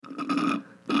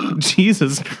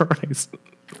Jesus Christ.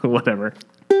 Whatever.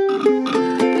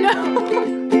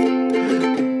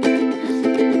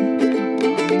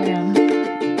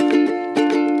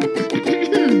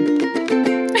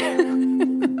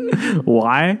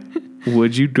 Why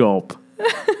would you gulp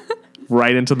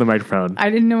right into the microphone? I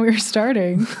didn't know we were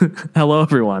starting. Hello,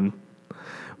 everyone.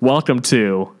 Welcome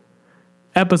to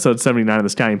episode 79 of the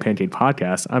Scallion Pancake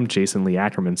Podcast. I'm Jason Lee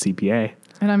Ackerman, CPA.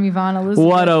 And I'm Yvonne Elizabeth.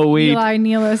 What a week. Eli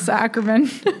Neelis Ackerman.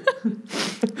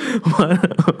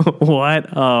 What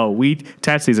a week.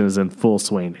 Tax season is in full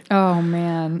swing. Oh,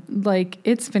 man. Like,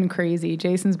 it's been crazy.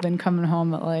 Jason's been coming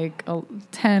home at like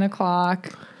 10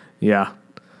 o'clock. Yeah.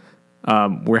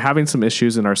 We're having some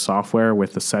issues in our software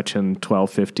with the Section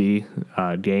 1250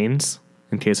 gains,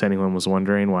 in case anyone was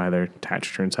wondering why their tax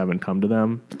returns haven't come to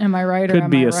them. Am I right? Could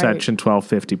be a Section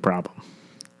 1250 problem.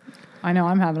 I know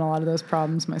I'm having a lot of those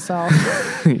problems myself.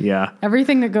 Yeah.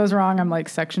 Everything that goes wrong, I'm like,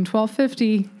 Section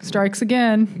 1250 strikes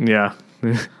again. Yeah,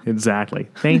 exactly.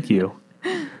 Thank you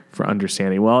for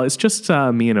understanding. Well, it's just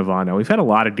me and Ivana. We've had a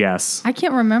lot of guests. I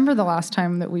can't remember the last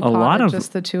time that we potted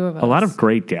just the two of us. A lot of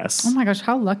great guests. Oh my gosh,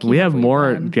 how lucky we have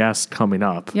more been? Guests coming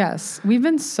up. Yes, we've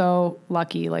been so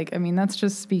lucky. Like, I mean, that's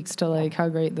just speaks to like how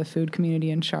great the food community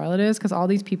in Charlotte is, because all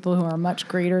these people who are much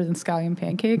greater than Scallion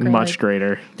Pancake are much like,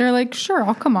 greater. They're like, sure,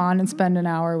 I'll come on and spend an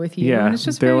hour with you. Yeah, and it's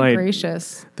just very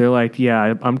gracious. They're like,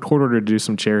 yeah, I'm quartered to do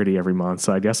some charity every month,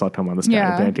 so I guess I'll come on the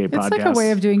Scallion Pancake Podcast. It's like a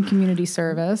way of doing community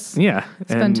service. Yeah.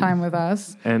 Spend time with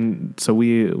us. And so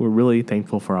we're really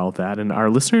thankful for all of that. And our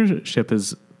listenership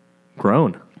has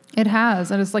grown. It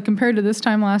has. And it's like compared to this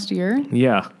time last year.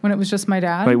 Yeah. When it was just my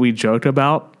dad. Like we joked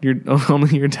about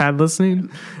only your dad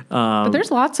listening. But there's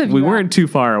lots of you. We weren't too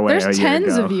far away. There's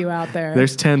tens of you out there.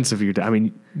 There's tens of you. I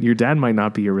mean, your dad might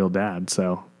not be your real dad,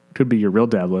 so could be your real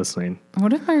dad listening.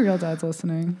 What if my real dad's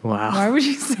listening? Wow. Why would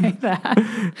you say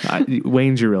that?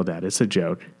 Wayne's your real dad. It's a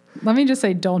joke. Let me just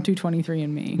say, don't do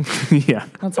 23andMe. Yeah.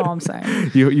 That's all I'm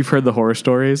saying. You've heard the horror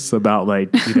stories about, like,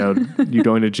 you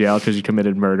going to jail because you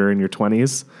committed murder in your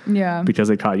 20s. Yeah. Because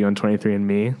they caught you on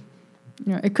 23andMe.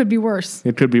 Yeah, it could be worse.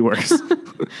 It could be worse.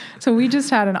 So we just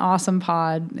had an awesome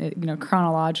pod,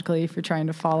 chronologically, if you're trying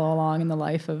to follow along in the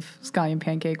life of Scallion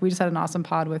Pancake. We just had an awesome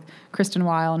pod with Kristen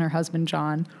Weil and her husband,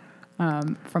 John,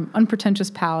 from Unpretentious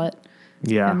Palate.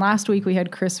 Yeah. And last week we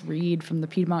had Chris Reed from the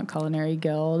Piedmont Culinary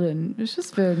Guild, and it's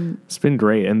been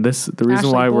great. And the reason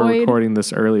Ashley why Boyd. we're recording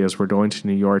this early is we're going to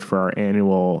New York for our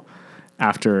annual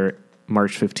after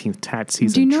March 15th tax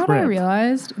season. Do you know trip. what I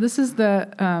realized? This is the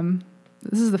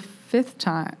fifth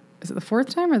time. Is it the fourth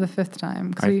time or the fifth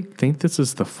time? I think this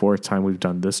is the fourth time we've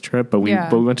done this trip, but we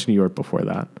went to New York before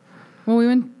that. Well,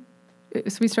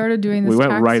 we started doing this. We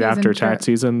went right after trip. tax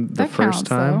season the first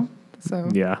time. Though, so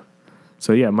yeah.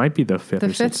 So yeah, it might be the fifth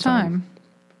or sixth time.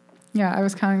 Yeah, I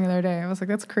was counting the other day. I was like,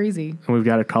 that's crazy. And we've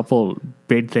got a couple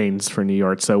big things for New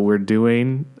York. So we're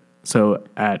doing,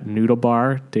 at Noodle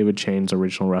Bar, David Chain's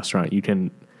original restaurant, you can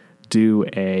do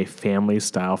a family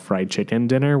style fried chicken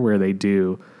dinner where they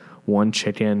do one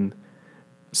chicken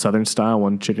Southern style,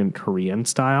 one chicken Korean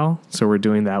style. So we're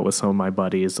doing that with some of my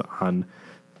buddies on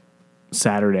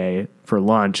Saturday for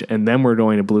lunch. And then we're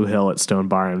going to Blue Hill at Stone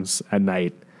Barns at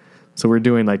night. So we're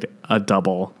doing like a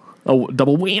double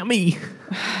whammy.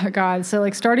 God. So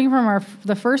like starting from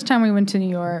the first time we went to New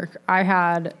York, I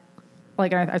had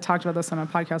like, I talked about this on a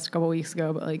podcast a couple weeks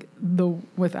ago, but like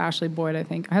with Ashley Boyd, I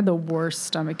think I had the worst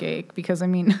stomach ache because I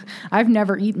mean, I've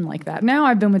never eaten like that. Now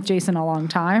I've been with Jason a long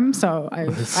time. So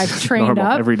I've trained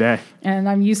up every day and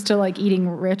I'm used to like eating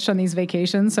rich on these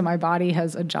vacations. So my body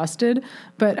has adjusted.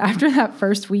 But after that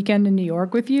first weekend in New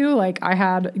York with you, like I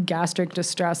had gastric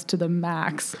distress to the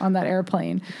max on that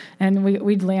airplane and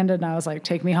we'd landed and I was like,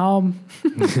 take me home.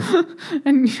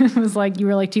 And it was like, you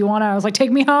were like, do you want to? I was like,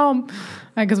 take me home.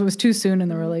 Because it was too soon in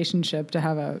the relationship to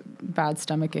have a bad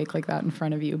stomach ache like that in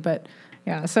front of you. But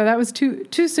yeah, so that was too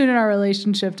soon in our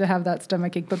relationship to have that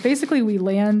stomach ache. But basically we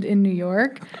land in New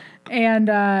York and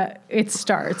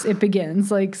it begins.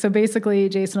 Like, so basically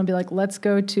Jason will be like, let's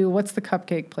go to, what's the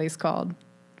cupcake place called?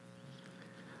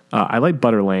 I like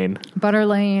Butter Lane. Butter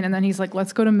Lane. And then he's like,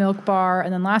 let's go to Milk Bar.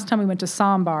 And then last time we went to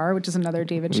Sambar, which is another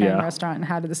David Chang restaurant, and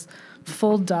had this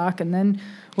full duck. And then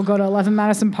we'll go to 11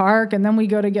 Madison Park. And then we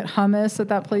go to get hummus at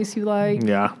that place you like.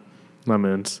 Yeah.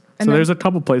 Lemons. So there's a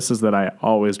couple places that I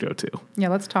always go to. Yeah,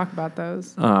 let's talk about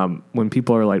those. When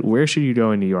people are like, where should you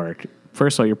go in New York?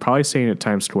 First of all, you're probably staying at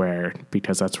Times Square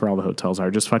because that's where all the hotels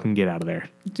are. Just fucking get out of there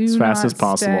as fast as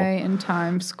possible. Stay in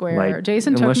Times Square. Like,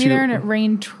 Jason took me there and it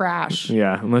rained trash.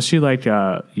 Yeah, unless you like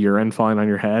urine falling on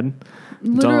your head.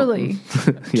 Literally.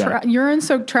 Yeah.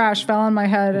 Urine-soaked trash fell on my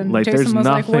head, and Like, there's Jason was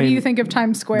like, what do nothing- you think of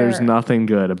Times Square? There's nothing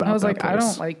good about I was that like, I place.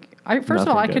 don't like... First of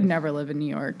all, I Nothing could good. never live in New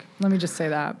York. Let me just say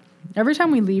that. Every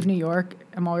time we leave New York,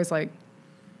 I'm always like,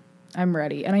 I'm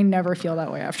ready. And I never feel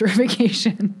that way after a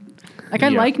vacation. Like, I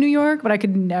Yeah. like New York, but I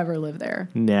could never live there.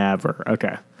 Never.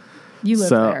 Okay. You lived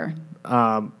So, there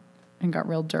and got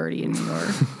real dirty in New York.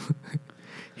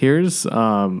 Here's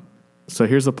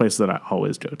the place that I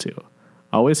always go to.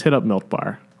 Always hit up Milk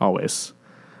Bar. Always.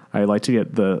 I like to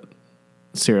get the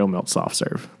cereal milk soft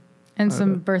serve. And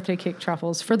some birthday cake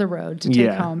truffles for the road to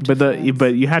take home. To friends.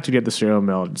 But you have to get the cereal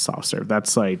milk soft serve.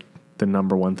 That's like the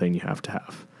number one thing you have to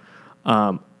have.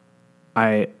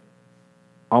 I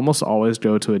almost always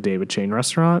go to a David Chain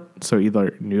restaurant. So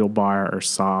either Noodle Bar or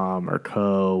Som or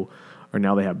Co. Or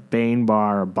now they have Bain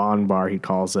Bar or Bon Bar, he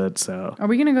calls it. So Are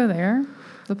we going to go there?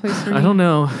 The place where I don't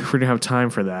know if we're going to have time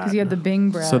for that. Because you had the Bing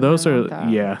bread. So those I are, want that.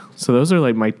 yeah. So those are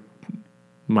like my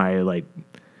like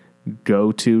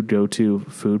go-to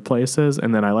food places.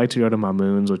 And then I like to go to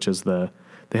Mamoun's, which is they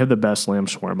have the best lamb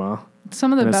shawarma.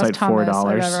 Some of the And it's best like hummus $4.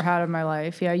 I've ever had in my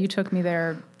life. Yeah, you took me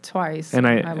there twice. And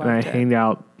I loved it. hang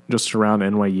out just around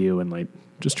NYU and like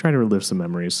just try to relive some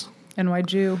memories. NY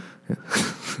Jew.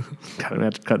 Kind of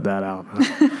have to cut that out.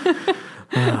 Huh?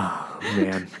 Oh,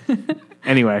 man.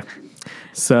 Anyway,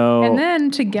 so And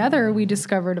then together we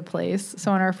discovered a place.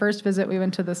 So on our first visit, we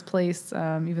went to this place,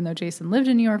 even though Jason lived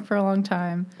in New York for a long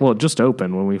time. well, it just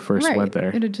opened when we first went there.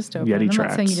 It had just opened. Yeti I'm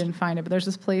Tracks. not saying you didn't find it, but there's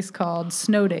this place called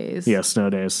Snow Days. Yeah, Snow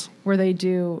Days. Where they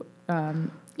do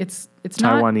it's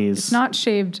Taiwanese. It's not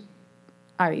shaved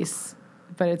ice,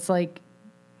 but it's like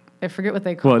I forget what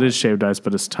they call Well, it is shaved ice,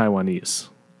 but it's Taiwanese.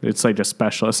 It's like a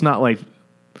special. It's not like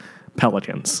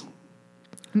Pelicans.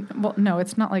 Well, no,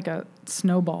 it's not like a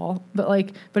snowball,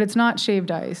 but it's not shaved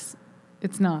ice.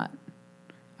 It's not.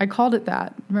 I called it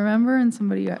that, remember? And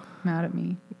somebody got mad at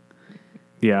me.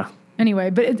 Yeah.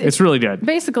 Anyway, but It's really good.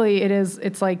 Basically, it is.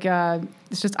 It's like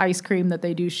it's just ice cream that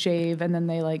they do shave, and then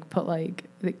they like put like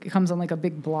it comes on like a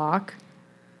big block,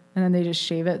 and then they just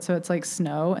shave it so it's like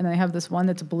snow. And they have this one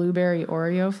that's blueberry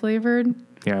Oreo flavored,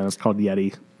 Yeah, it's called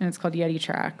Yeti. and it's called Yeti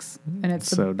Tracks, and it's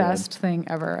So the best thing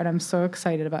ever. And I'm so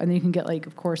excited about it. And then you can get like,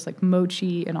 of course, like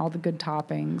mochi and all the good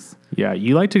toppings. Yeah,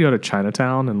 you like to go to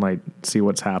Chinatown and like see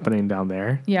what's happening down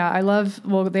there. Yeah, I love.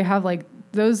 Well, they have like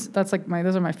those. Those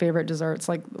are my favorite desserts.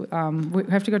 Like we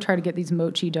have to go try to get these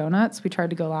mochi donuts. We tried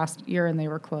to go last year and they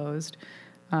were closed.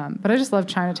 But I just love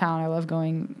Chinatown. I love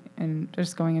going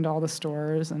into all the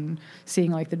stores and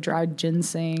seeing like the dried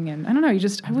ginseng. And I don't know.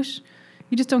 I wish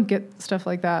you just don't get stuff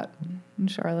like that in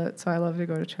Charlotte. So I love to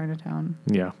go to Chinatown.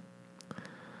 Yeah.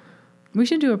 We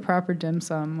should do a proper dim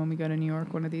sum when we go to New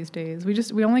York one of these days.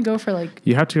 We only go for like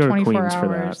You have to go to 24 Queens hours. for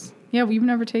that. Yeah, we've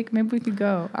never maybe we could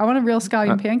go. I want a real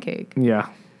scallion pancake. Yeah.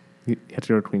 You have to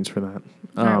go to Queens for that.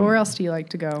 All right, where else do you like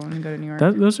to go when you go to New York?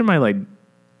 Those are my like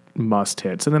must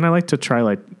hits. And then I like to try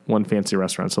like one fancy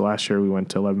restaurant. So last year we went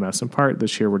to 11 Madison Park.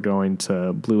 This year we're going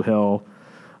to Blue Hill.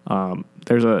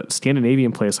 There's a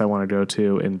Scandinavian place I want to go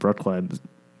to in Brooklyn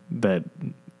that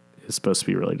is supposed to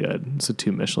be really good. It's a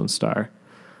 2 Michelin star.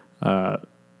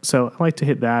 So I like to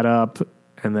hit that up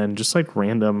and then just like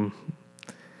random,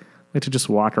 I like to just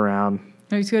walk around.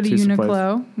 I used to go to see some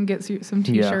Uniqlo and get some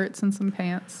T-shirts and some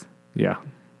pants. Yeah.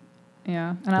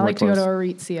 Yeah, and I like to go to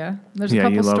Aritzia. There's a Yeah,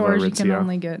 you couple love stores you can Aritzia.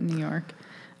 only get in New York.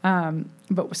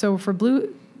 But so for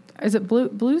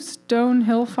Bluestone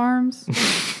Hill Farms?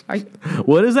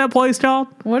 What is that place called?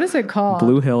 What is it called?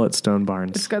 Blue Hill at Stone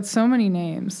Barns. It's got so many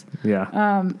names.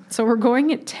 Yeah. So we're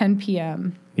going at 10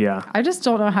 p.m. Yeah. I just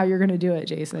don't know how you're going to do it,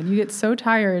 Jason. You get so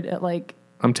tired at like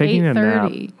I'm taking a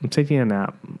nap. 8:30. I'm taking a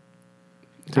nap.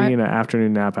 Taking an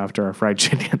afternoon nap after our fried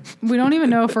chicken. We don't even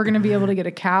know if we're going to be able to get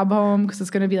a cab home because it's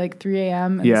going to be like 3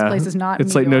 a.m. and this place is not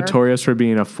It's New like York. notorious for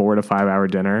being a 4 to 5 hour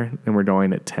dinner, and we're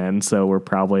going at 10, so we're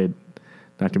probably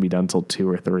not going to be done till 2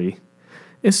 or 3.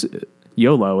 It's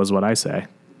YOLO is what I say.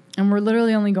 And we're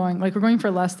literally only going, like we're going for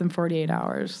less than 48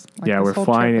 hours. Like, Yeah, this we're whole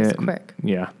flying trip is it. quick.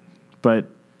 Yeah, but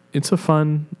it's a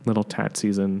fun little tax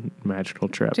season magical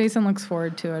trip. Jason looks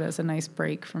forward to it as a nice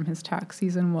break from his tax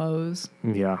season woes.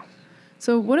 Yeah.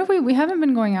 So what have we haven't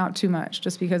been going out too much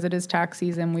just because it is tax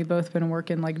season. We've both been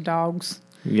working like dogs.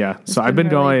 Yeah. It's So I've been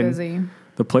really going. busy.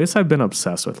 The place I've been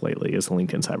obsessed with lately is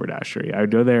Lincoln's Haberdashery. I would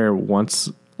go there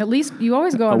once At least you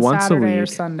always go on once a Saturday or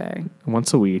week. Sunday.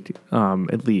 a week,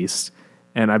 at least.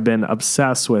 And I've been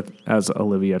obsessed with, as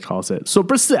Olivia calls it,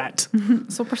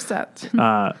 superset. Super set.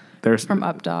 There's From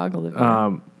Updog,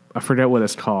 Olivia. I forget what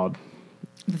it's called.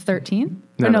 The 13th?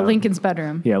 No, Or no, no. Lincoln's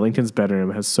bedroom. Yeah, Lincoln's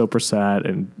bedroom has soprasat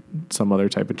and some other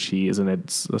type of cheese, and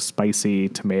it's a spicy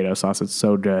tomato sauce. It's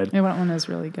so good. I went one is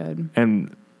really good.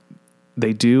 And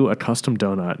they do a custom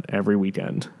donut every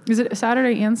weekend. Is it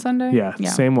Saturday and Sunday? Yeah,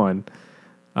 same one.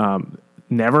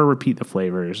 Never repeat the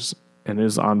flavors, and it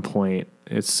is on point.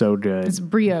 It's so good. It's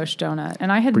brioche donut.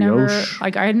 And I had Brioche.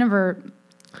 never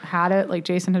had it. Like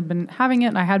Jason had been having it,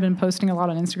 and I had been posting a lot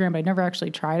on Instagram, but I never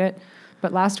actually tried it.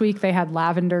 But last week they had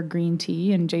lavender green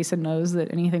tea, and Jason knows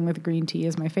that anything with green tea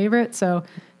is my favorite. So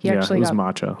he actually it was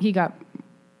got matcha. He got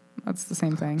that's the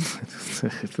same thing.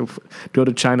 Go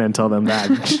to China and tell them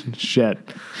that. Shit.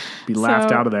 Be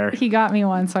laughed So out of there. He got me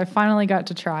one, so I finally got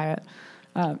to try it.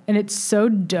 And it's so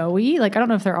doughy. Like, I don't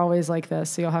know if they're always like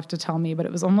this, so you'll have to tell me, but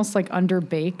it was almost like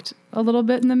underbaked a little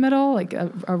bit in the middle, like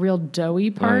a real doughy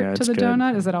part to the good.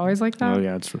 donut. Is it always like that? Oh,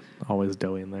 yeah, it's always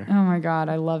doughy in there. Oh my God,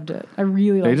 I loved it. I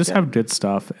really liked it. They just have good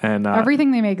stuff. And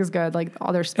everything they make is good, like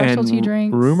all their specialty and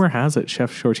drinks. Rumor has it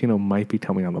Chef Shortino might be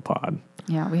coming on the pod.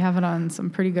 Yeah, we have it on some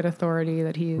pretty good authority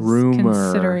that he's Rumor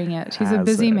considering it. He's a has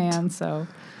busy it. man, so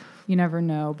you never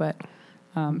know, but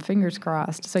fingers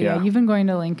crossed. So yeah, Yeah. you've been going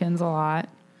to Lincoln's a lot.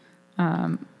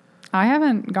 I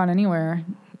haven't gone anywhere.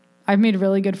 I've made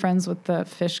really good friends with the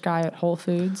fish guy at Whole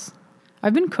Foods.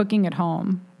 I've been cooking at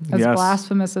home, as Yes.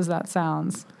 blasphemous as that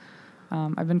sounds.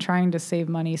 I've been trying to save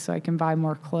money so I can buy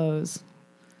more clothes.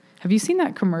 Have you seen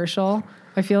that commercial?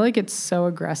 I feel like it's so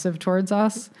aggressive towards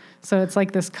us. So it's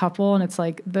like this couple, and it's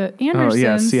like the Andersons. Oh,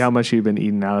 yeah. See how much you've been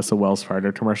eating out of the Wells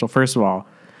Fargo commercial. First of all,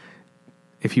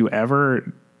 if you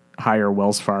ever hire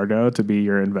Wells Fargo to be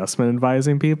your investment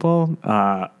advising people,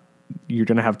 you're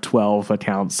going to have 12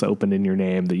 accounts open in your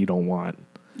name that you don't want.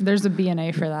 There's a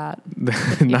B&A for that. Not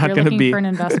if you're going to looking be for an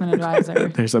investment advisor.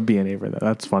 There's a B&A for that.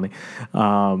 That's funny.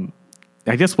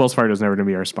 I guess Wells Fargo is never going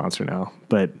to be our sponsor now,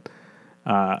 but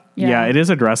yeah, it is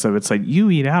aggressive. It's like you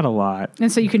eat out a lot.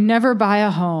 And so you can never buy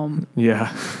a home.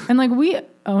 Yeah. And like we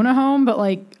own a home, but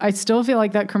like I still feel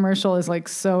like that commercial is like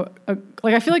so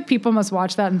like I feel like people must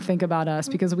watch that and think about us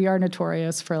because we are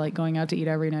notorious for like going out to eat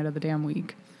every night of the damn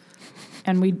week.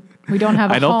 And we don't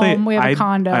have a home, we have a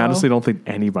condo. I honestly don't think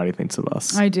anybody thinks of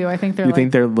us. I do. I think they're You like,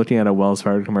 think they're looking at a Wells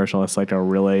Fargo commercial, it's like a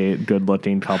really good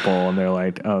looking couple, and they're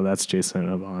like, oh, that's Jason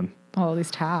and Yvonne. well, at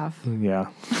least half. Yeah.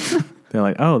 They're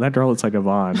like, oh, that girl looks like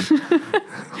Yvonne.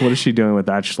 What is she doing with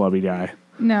that schlubby guy?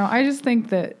 No, I just think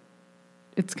that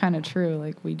it's kind of true.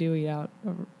 Like we do eat out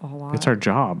a lot. It's our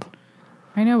job.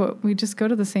 I know, but we just go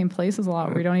to the same places a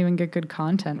lot. We don't even get good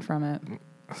content from it.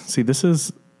 See, this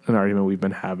is an argument we've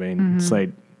been having. Mm-hmm. It's like,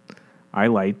 I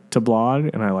like to blog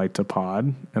and I like to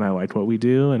pod and I like what we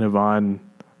do, and Yvonne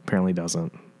apparently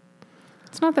doesn't.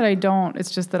 It's not that I don't.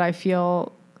 It's just that I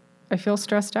feel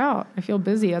stressed out. I feel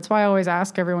busy. That's why I always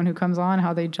ask everyone who comes on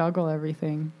how they juggle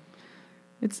everything.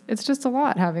 It's just a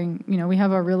lot having, we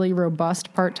have a really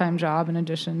robust part-time job in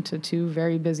addition to 2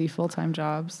 very busy full-time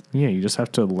jobs. Yeah, you just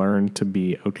have to learn to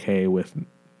be okay with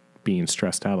being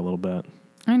stressed out a little bit.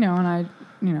 I know,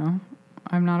 and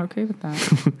I'm not okay with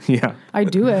that. Yeah. I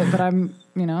do it, but I'm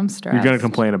stressed. You're going to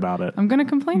complain about it. I'm going to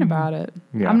complain about it.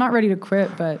 Yeah. I'm not ready to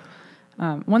quit, but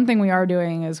one thing we are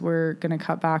doing is we're going to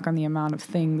cut back on the amount of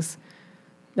things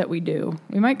that we do.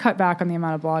 We might cut back on the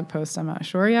amount of blog posts. I'm not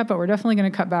sure yet, but we're definitely going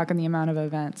to cut back on the amount of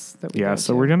events that we Yeah, go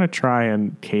so to. we're going to try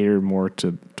and cater more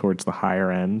towards the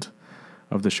higher end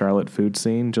of the Charlotte food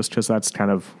scene, just because that's kind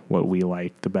of what we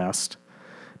like the best.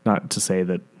 Not to say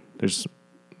that there's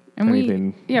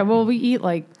anything. We eat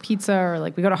like pizza or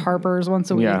like we go to Harper's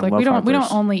once a week. Yeah, Like love we don't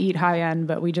Harper's. only eat high end,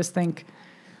 but we just think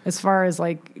as far as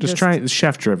like Just trying,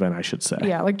 chef driven, I should say.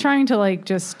 Yeah, like trying to like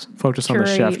just Focus on the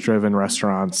curate chef driven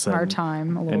restaurants our and,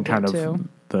 time a little and bit kind of too.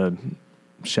 the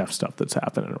chef stuff that's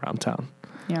happening around town.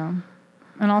 Yeah.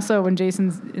 And also when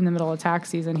Jason's in the middle of tax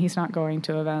season, he's not going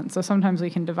to events. So sometimes we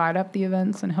can divide up the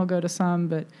events and he'll go to some,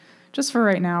 but just for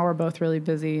right now, we're both really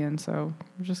busy. And so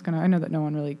we're just I know that no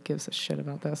one really gives a shit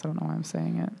about this. I don't know why I'm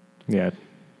saying it. Yeah.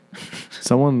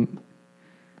 Someone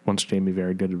once gave me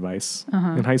very good advice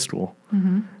in high school.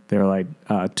 Mm-hmm. They were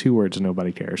like, 2 words,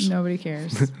 nobody cares. Nobody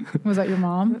cares. Was that your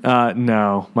mom?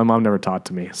 No, my mom never taught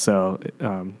to me. So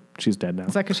she's dead now.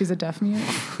 Is that because she's a deaf mute?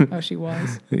 Oh, she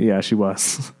was. Yeah, she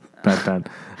was back then.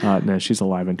 No, she's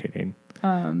alive and kicking.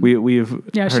 Her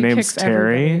she name's kicks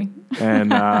Terry,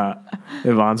 and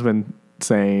Yvonne's been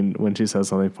saying when she says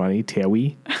something funny,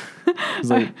 Terry. It's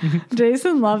like,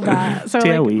 Jason loved that. So like,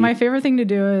 Terry. my favorite thing to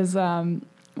do is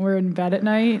we're in bed at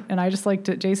night, and I just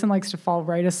Jason likes to fall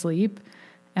right asleep,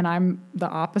 and I'm the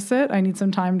opposite. I need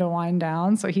some time to wind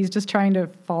down, so he's just trying to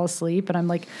fall asleep, and I'm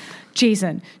like,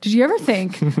 Jason, did you ever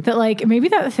think that like maybe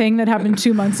that thing that happened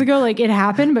 2 months ago, like it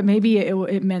happened, but maybe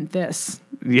it meant this?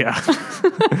 Yeah.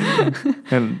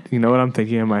 And you know what I'm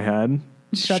thinking in my head?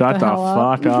 Shut the the hell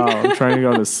up. fuck up. I'm trying to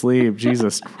go to sleep.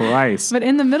 Jesus Christ. But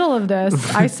in the middle of this,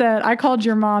 I called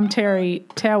your mom Terry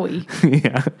Tewi,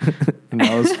 Yeah. And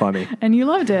that was funny. and you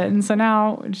loved it. And so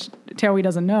now Tewi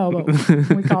doesn't know, but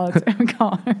we call her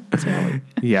Tewi.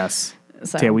 Yes.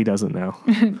 So, Tewi doesn't know.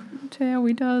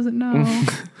 Tewi doesn't know.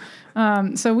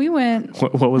 So we went.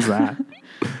 What was that?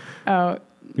 Oh,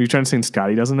 You trying to sing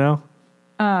Scotty doesn't know?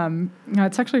 no,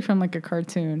 it's actually from like a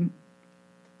cartoon.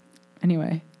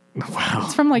 Anyway, Wow.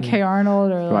 it's from like Hey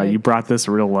Arnold or Wow, like you brought this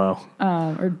real low.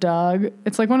 or Doug.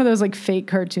 It's like one of those like fake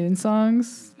cartoon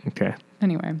songs. Okay.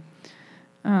 Anyway,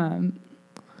 we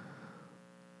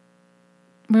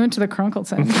went to the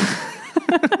Crunkleton.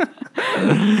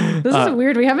 This is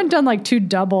weird. We haven't done like 2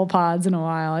 double pods in a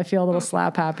while. I feel a little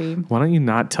slap happy. Why don't you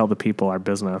not tell the people our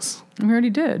business? We already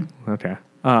did. Okay.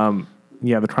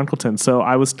 Yeah, the Crunkleton. So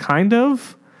I was kind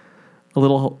of a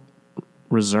little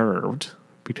reserved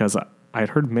because I'd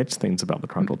heard mixed things about the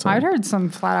Crunkleton. I'd heard some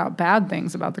flat out bad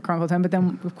things about the Crunkleton, but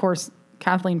then of course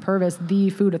Kathleen Purvis, the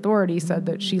food authority, said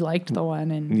that she liked the one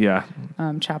in Yeah.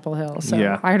 Chapel Hill. So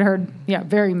Yeah. I'd heard,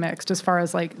 very mixed as far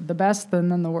as like the best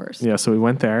and then the worst. Yeah, so we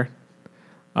went there.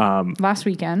 Last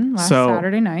weekend, last So-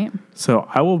 Saturday night. So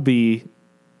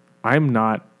I'm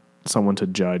not someone to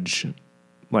judge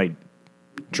like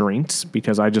drinks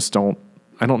because I don't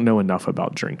know enough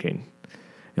about drinking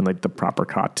and like the proper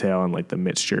cocktail and like the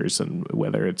mixtures and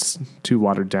whether it's too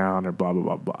watered down or blah, blah,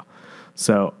 blah, blah.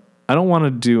 So I don't want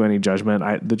to do any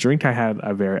judgment. The drink I had,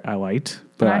 I liked,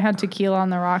 but And I had tequila on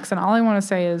the rocks. And all I want to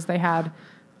say is they had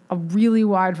a really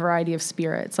wide variety of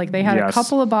spirits. Like they had a Yes.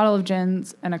 couple of bottle of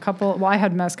gins and I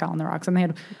had mezcal on the rocks, and they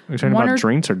had are you talking one about or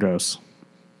drinks or ghosts?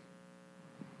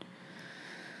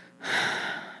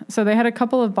 So they had a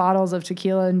couple of bottles of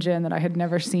tequila and gin that I had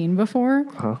never seen before,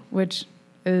 which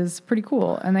is pretty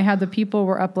cool. And they had the people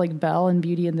were up like Belle and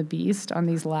Beauty and the Beast on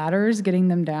these ladders, getting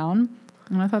them down.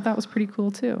 And I thought that was pretty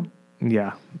cool too.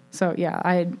 Yeah. So yeah,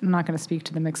 I'm not going to speak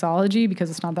to the mixology because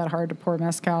it's not that hard to pour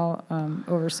mezcal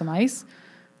over some ice.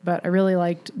 But I really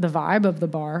liked the vibe of the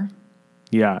bar.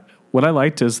 Yeah. What I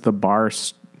liked is the bar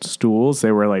stools.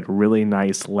 They were like really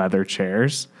nice leather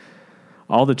chairs.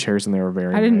 All the chairs in there were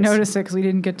very I didn't nice. notice it because we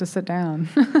didn't get to sit down.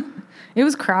 It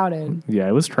was crowded. Yeah,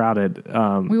 it was crowded.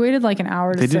 We waited like an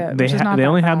hour to sit, which is not They that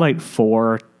only had bad. like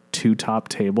 4 2-top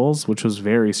tables, which was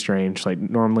very strange. Like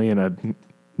normally in a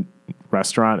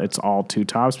restaurant, it's all 2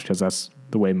 tops because that's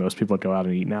the way most people go out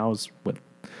and eat now is with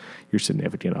your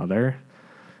significant other.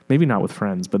 Maybe not with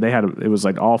friends, but it was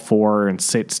like all 4 and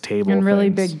 6 table and really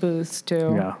things. big booths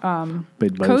too. Yeah.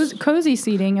 Big booths. Cozy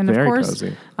seating, and Very of course,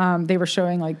 cozy. they were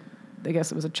showing like, I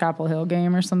guess it was a Chapel Hill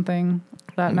game or something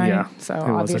that night. Yeah, So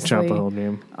it was a Chapel Hill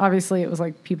game. Obviously, it was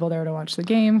like people there to watch the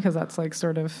game because that's like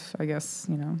sort of, I guess,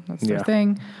 that's their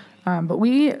thing.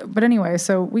 But anyway,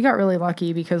 so we got really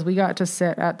lucky because we got to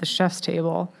sit at the chef's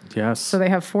table. Yes. So they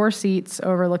have 4 seats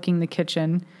overlooking the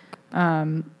kitchen.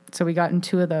 So we got in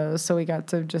 2 of those. So we got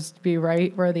to just be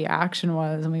right where the action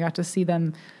was, and we got to see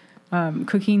them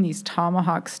cooking these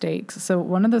tomahawk steaks. So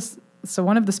one of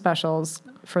the specials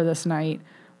for this night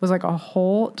was like a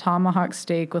whole tomahawk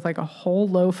steak with like a whole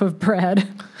loaf of bread.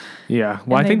 Yeah.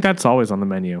 Well, I think that's always on the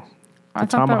menu. I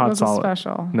thought that was a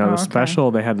special. No, Oh, the okay.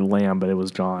 special, they had lamb, but it was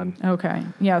gone. Okay.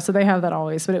 Yeah, so they have that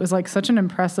always. But it was like such an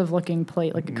impressive looking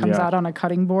plate. Like it comes Yeah. out on a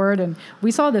cutting board. And we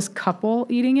saw this couple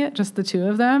eating it, just the 2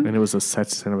 of them. And it was the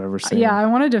sexiest thing I've ever seen. Yeah, I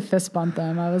wanted to fist bump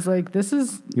them. I was like, this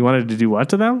is... You wanted to do what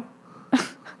to them?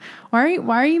 Why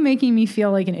are you making me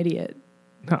feel like an idiot?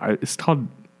 No, it's called...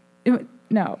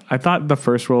 No. I thought the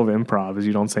first rule of improv is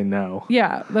you don't say no.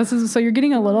 Yeah, so you're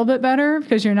getting a little bit better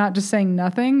because you're not just saying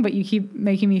nothing, but you keep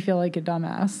making me feel like a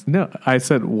dumbass. No, I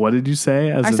said, what did you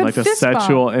say? As I in said like a fist bump.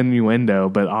 sexual innuendo,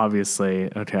 but obviously,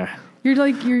 okay. You're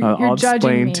like, you're I'll judging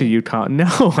explain me. to you.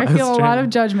 No, I feel a lot of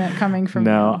judgment coming from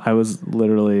No, you. I was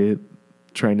literally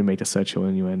trying to make a sexual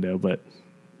innuendo, but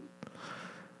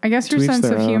I guess to your each sense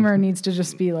their of own. humor needs to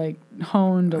just be like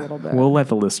honed a little bit. we'll let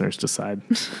the listeners decide.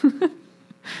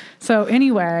 So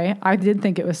anyway, I did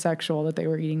think it was sexual that they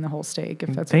were eating the whole steak. If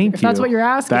that's Thank if that's you. what you're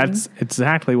asking. That's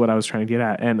exactly what I was trying to get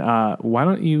at. And why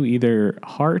don't you either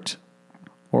heart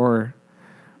or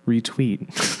retweet?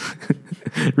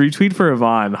 Retweet for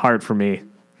Yvonne, heart for me.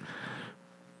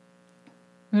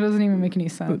 It doesn't even make any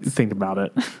sense. Think about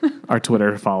it. Our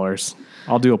Twitter followers.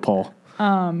 I'll do a poll.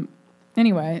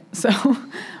 Anyway, so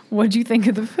what'd you think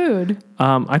of the food?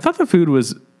 I thought the food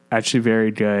was actually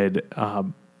very good.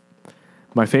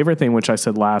 My favorite thing, which I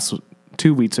said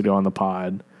 2 weeks ago on the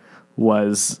pod,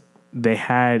 was they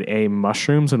had a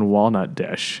mushrooms and walnut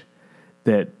dish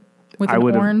that with I an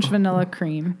would've- orange vanilla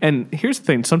cream. And here's the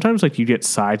thing: sometimes like you get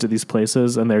sides at these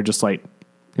places, and they're just like,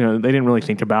 they didn't really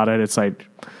think about it. It's like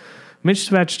mixed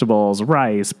vegetables,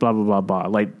 rice, blah blah blah blah.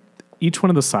 Like each one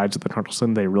of the sides of the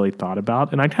Nicholson, they really thought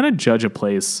about. And I kind of judge a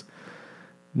place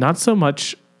not so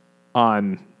much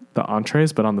on the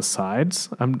entrees, but on the sides.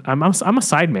 I'm a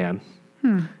side man.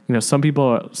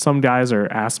 Some guys are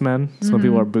ass men. Some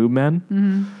people are boob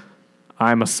men.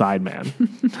 I'm a side man.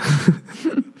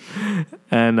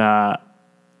 And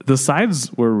the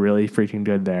sides were really freaking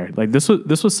good there. Like this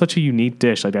was such a unique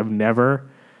dish. Like I've never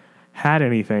had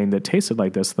anything that tasted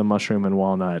like this. The mushroom and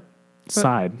walnut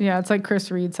side. Yeah, it's like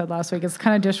Chris Reed said last week. It's the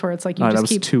kind of dish where it's like you that just was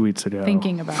keep 2 weeks ago.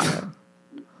 thinking about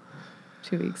it.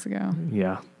 2 weeks ago.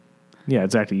 Yeah,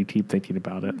 exactly. You keep thinking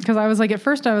about it. Because I was like, at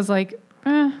first I was like,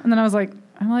 and then I was like,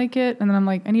 I like it. And then I'm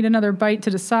like, I need another bite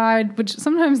to decide, which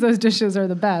sometimes those dishes are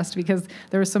the best because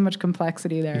there was so much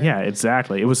complexity there. Yeah,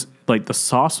 exactly. It was like the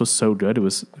sauce was so good. It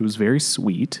was very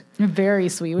sweet. Very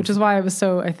sweet, which is why it was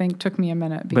so, I think, took me a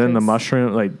minute. But then the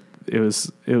mushroom, like it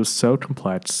was so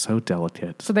complex, so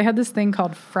delicate. So they had this thing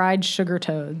called fried sugar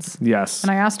toads. Yes.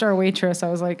 And I asked our waitress, I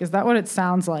was like, is that what it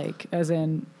sounds like? As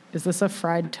in, is this a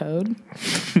fried toad?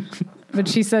 But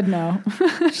she said no.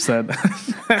 She said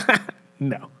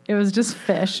no. It was just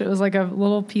fish. It was like a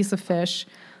little piece of fish,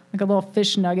 like a little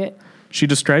fish nugget. She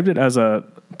described it as a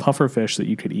puffer fish that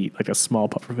you could eat, like a small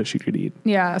puffer fish you could eat.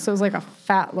 Yeah, so it was like a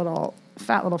fat little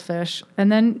fish.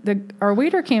 And then our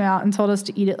waiter came out and told us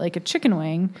to eat it like a chicken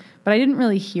wing, but I didn't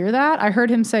really hear that. I heard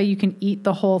him say you can eat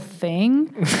the whole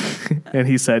thing. And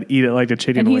he said eat it like a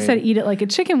chicken wing. And he said eat it like a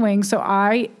chicken wing, so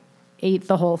I ate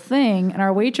the whole thing. And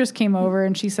our waitress came over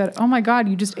and she said, "Oh my God,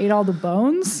 you just ate all the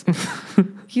bones?"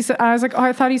 He said, I was like, "Oh,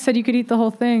 I thought he said you could eat the whole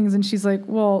things." And she's like,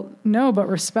 "Well, no, but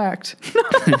respect."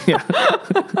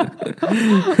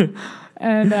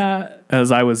 And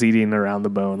as I was eating around the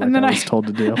bone, like I was told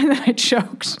to do. And then I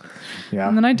choked. Yeah.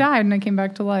 And then I died and I came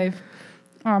back to life.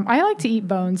 I like to eat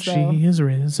bones though. She is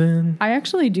risen. I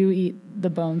actually do eat the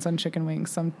bones on chicken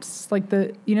wings. Some like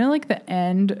the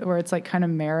end where it's like kind of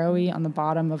marrowy on the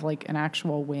bottom of like an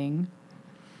actual wing.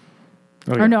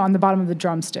 Oh, yeah. Or no, on the bottom of the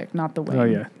drumstick, not the wing. Oh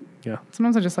yeah. Yeah.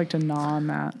 Sometimes I just like to gnaw on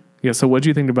that. Yeah. So what do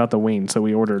you think about the wing? So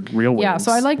we ordered real wings. Yeah.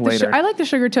 So I like later. the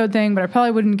sugar toad thing, but I probably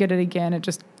wouldn't get it again. It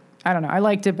just, I don't know. I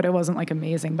liked it, but it wasn't like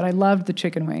amazing. But I loved the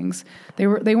chicken wings. They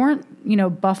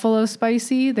weren't buffalo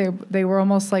spicy. They were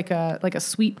almost like a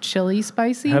sweet chili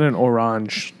spicy. Had an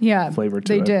orange flavor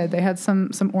to it. They did. They had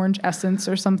some orange essence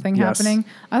or something happening.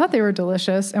 I thought they were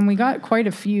delicious, and we got quite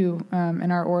a few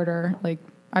in our order. Like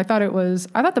I thought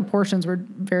the portions were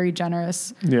very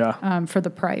generous. Yeah. For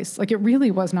the price. Like it really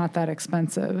was not that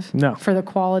expensive. No. For the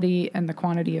quality and the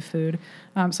quantity of food.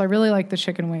 So I really liked the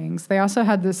chicken wings. They also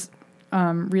had this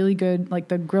really good, like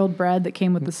the grilled bread that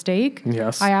came with the steak.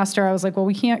 Yes. I asked her, I was like, well,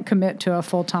 we can't commit to a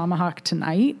full tomahawk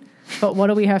tonight, but what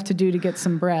do we have to do to get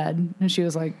some bread? And she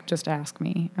was like, just ask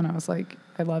me. And I was like,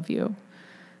 I love you.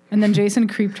 And then Jason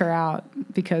creeped her out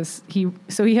because he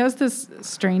has this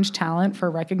strange talent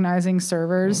for recognizing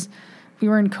servers. We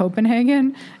were in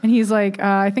Copenhagen, and he's like,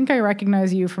 I think I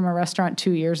recognize you from a restaurant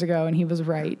 2 years ago, and he was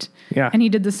right. Yeah. And he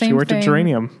did the same thing. She worked at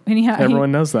Geranium. And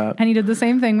Everyone knows that. And he did the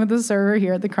same thing with the server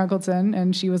here at the Crunkleton,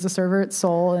 and she was a server at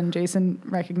Soul, and Jason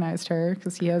recognized her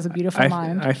because he has a beautiful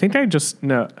mind. I think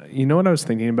no. You know what I was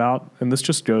thinking about? And this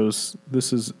just goes,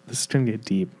 this is going to get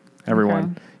deep. Everyone,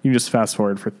 Okay. You can just fast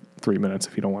forward for 3 minutes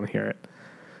if you don't want to hear it.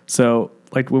 So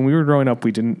like when we were growing up,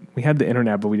 we had the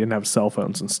internet, but we didn't have cell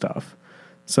phones and stuff.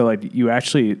 So like you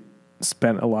actually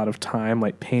spent a lot of time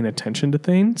like paying attention to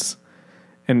things.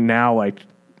 And now like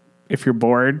if you're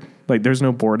bored, like there's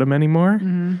no boredom anymore.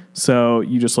 Mm-hmm. So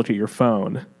you just look at your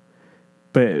phone.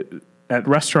 But at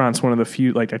restaurants, one of the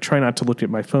few, like I try not to look at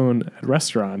my phone at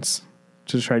restaurants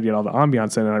to try to get all the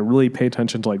ambiance in. And I really pay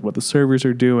attention to like what the servers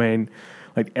are doing,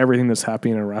 like everything that's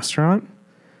happening in a restaurant.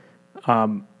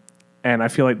 And I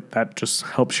feel like that just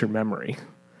helps your memory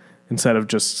instead of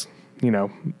just,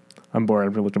 I'm bored,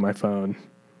 I'm going to look at my phone,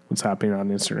 what's happening on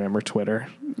Instagram or Twitter.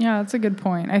 Yeah, that's a good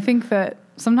point. I think that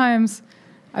sometimes,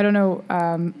 I don't know,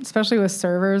 especially with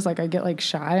servers, like I get like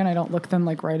shy and I don't look them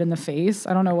like right in the face.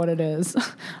 I don't know what it is.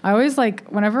 I always like,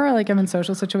 whenever I'm in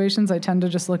social situations, I tend to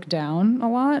just look down a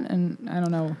lot, and I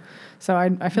don't know. So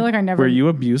I feel like I never... Were you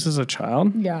abused as a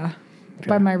child? Yeah. Okay.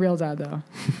 By my real dad though.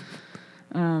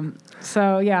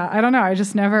 So yeah, I don't know. I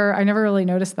never really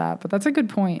noticed that, but that's a good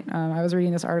point. I was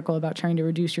reading this article about trying to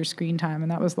reduce your screen time,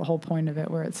 and that was the whole point of it,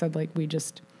 where it said like, we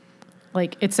just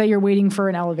like, it's say you're waiting for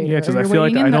an elevator. Yeah. Cause I feel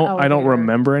like I don't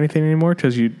remember anything anymore.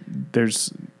 Cause you're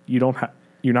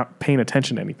not paying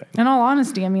attention to anything. In all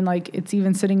honesty, I mean, like it's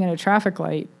even sitting in a traffic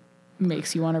light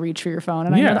makes you want to reach for your phone.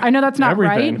 And Yeah, I know that's not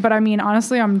everything. right, but I mean,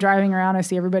 honestly, I'm driving around, I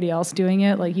see everybody else doing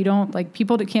it. Like, you don't, like,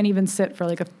 people that can't even sit for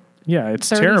like a Yeah, it's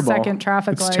 30-second terrible.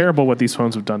 traffic It's light. terrible what these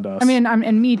phones have done to us. I mean,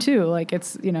 and me too. Like,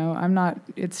 it's, you know, I'm not,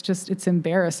 it's just, it's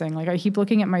embarrassing. Like, I keep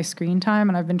looking at my screen time,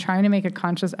 and I've been trying to make a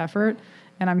conscious effort,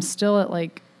 and I'm still at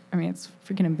like, I mean, it's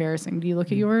freaking embarrassing. Do you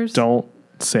look at yours? Don't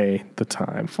say the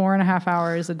time. 4.5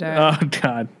 hours a day. Oh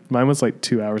God, mine was like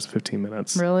 2 hours, 15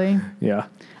 minutes. Really? Yeah,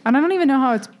 And I don't even know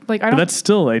how it's like, but that's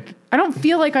still like, I don't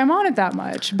feel like I'm on it that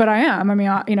much, but I am. I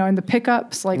mean, you know, and the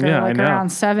pickups like Yeah, are I like know. around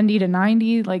 70 to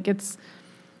 90. Like, it's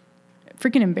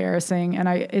freaking embarrassing. And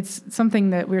it's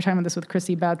something that we were talking about this with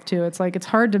Chrissy Beth too. It's like, it's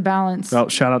hard to balance. oh,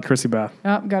 shout out Chrissy Beth.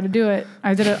 Oh, got to do it.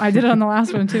 I did it on the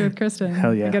last one too with Kristen.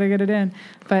 Hell yeah. I got to get it in.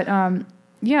 But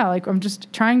yeah, like, I'm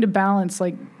just trying to balance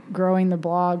like growing the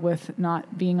blog with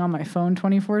not being on my phone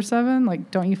 24/7.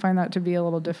 Like, don't you find that to be a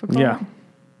little difficult? Yeah.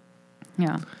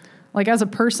 Yeah. Like, as a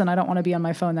person, I don't want to be on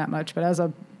my phone that much, but as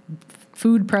a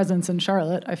food presence in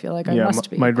Charlotte, I feel like I must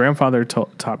be. My grandfather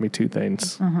taught me two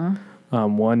things. Uh-huh.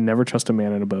 One, never trust a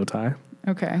man in a bow tie.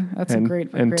 Okay. That's and, a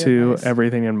great And great two, advice.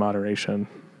 everything in moderation.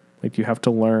 Like, you have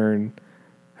to learn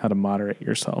how to moderate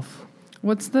yourself.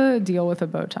 What's the deal with a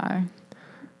bow tie?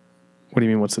 What do you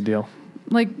mean? What's the deal?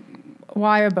 Like,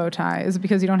 why a bow tie? Is it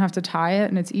because you don't have to tie it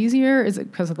and it's easier? Is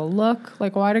it because of the look?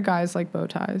 Like, why do guys like bow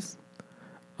ties?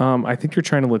 I think you're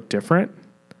trying to look different.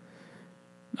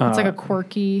 It's like a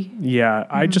quirky. Yeah,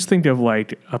 I just think of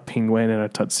like a penguin in a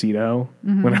tuxedo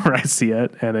whenever I see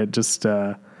it, and it just.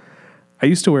 I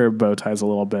used to wear bow ties a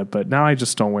little bit, but now I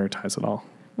just don't wear ties at all.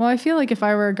 Well, I feel like if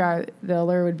I were a guy, the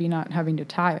allure would be not having to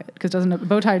tie it, because doesn't a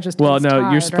bow tie just Well, is no,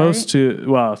 tied, you're supposed right? to.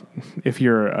 Well, if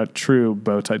you're a true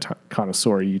bow tie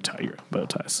connoisseur, you tie your bow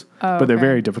ties, Oh, but they're okay.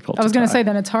 very difficult. I was going to say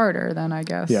then it's harder. Then I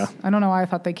guess. Yeah. I don't know why I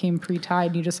thought they came pre-tied.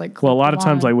 And you just like. Well, a clip lot the of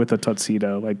times, line. like with a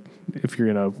tuxedo, like if you're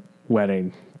in a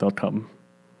wedding, they'll come.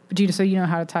 So you know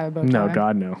how to tie a bow tie? No,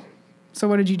 God, no. So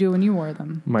what did you do when you wore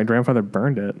them? My grandfather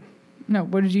burned it. No,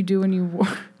 what did you do when you wore?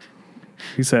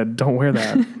 He said, "Don't wear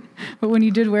that." But when you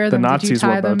did wear them, Nazis did you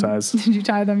tie wore bow them? ties. Did you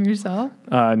tie them yourself?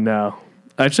 No,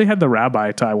 I actually had the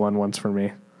rabbi tie one once for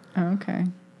me. Oh, okay.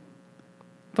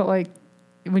 But like,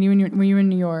 when you were in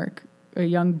New York, a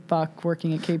young buck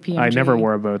working at KPMG. I never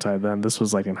wore a bow tie then. This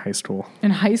was like in high school.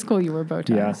 In high school, you wore bow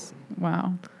ties. Yeah.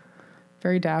 Wow.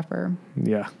 Very dapper.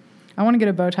 Yeah, I want to get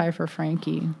a bow tie for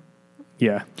Frankie.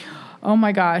 yeah. Oh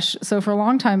my gosh. So for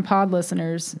long-time pod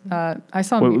listeners, I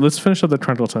saw... Wait, let's finish up the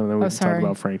Trunkleton and then we can talk sorry.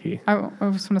 about Frankie. I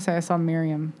was going to say I saw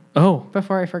Miriam Oh,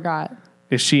 before I forgot.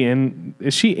 is she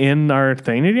in our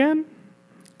thing again?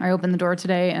 I opened the door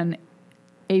today and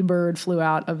a bird flew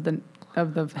out of the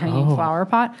hanging flower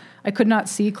pot. I could not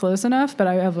see close enough, but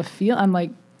I have a feel. I'm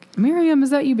like, Miriam,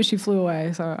 is that you? But she flew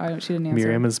away, so she didn't answer.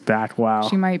 Miriam is back. Wow.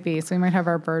 She might be. So we might have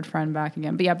our bird friend back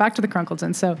again. But yeah, back to the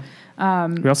Crunkleton. So,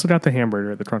 We also got the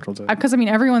hamburger at the Trunkleton. because I mean,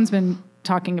 everyone's been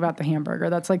talking about the hamburger.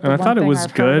 That's like the And I one thought it thing was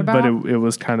I've heard good, but about. it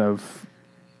was kind of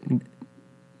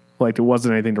like it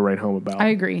wasn't anything to write home about. I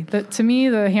agree. To me,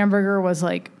 the hamburger was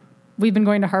like, we've been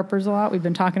going to Harper's a lot. We've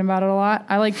been talking about it a lot.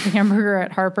 I like the hamburger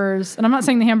at Harper's. And I'm not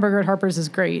saying the hamburger at Harper's is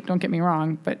great. Don't get me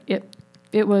wrong. But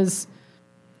it was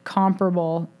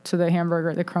comparable to the hamburger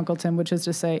at the Crunkleton, which is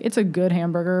to say it's a good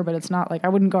hamburger, but it's not like I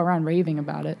wouldn't go around raving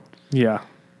about it. Yeah.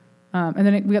 And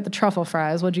then we got the truffle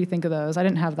fries. What do you think of those? I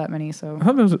didn't have that many. So, I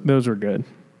thought those were good.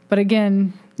 but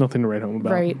again, Nothing to write home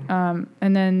about. right.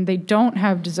 And then they don't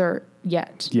have dessert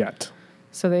yet. Yet.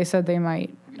 So they said they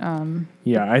might.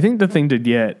 Yeah, I think the thing to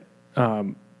get,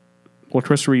 well,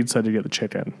 Chris Reed said to get the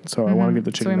chicken, so I want to get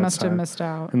the chicken. So we this must have time. missed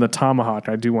out. And the tomahawk,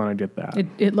 I do want to get that.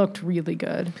 It looked really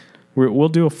good. We'll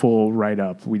do a full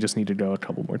write-up. We just need to go a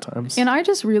couple more times. And I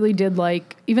just really did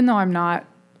like, even though I'm not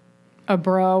a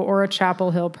bro or a Chapel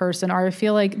Hill person, or I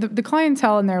feel like the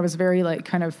clientele in there was very like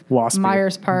kind of Waspy.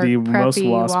 Myers Park, The preppy, most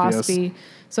waspiest. waspy.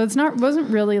 So wasn't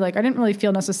really like, I didn't really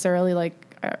feel necessarily like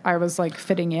I was like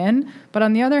fitting in. But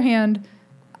on the other hand,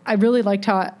 I really liked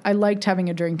I liked having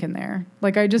a drink in there.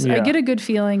 Like I Yeah. get a good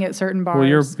feeling at certain bars.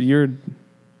 Well, you're.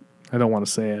 I don't want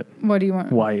to say it. What do you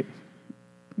want? White.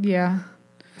 Yeah.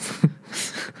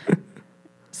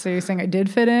 So you're saying I did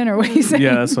fit in, or what are you saying?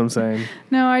 Yeah, that's what I'm saying.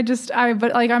 No,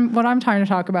 but like what I'm trying to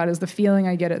talk about is the feeling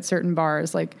I get at certain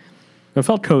bars. Like, It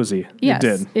felt cozy. yes, It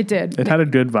did. It did. It had a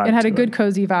good vibe. It had a to good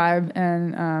cozy vibe,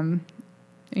 and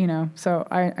so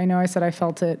I know I said I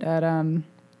felt it at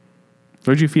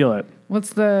Where'd you feel it?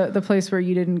 what's the place where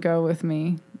you didn't go with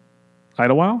me?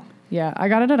 Idlewild? Yeah, I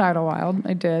got it at Idlewild.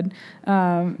 I did,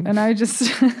 and I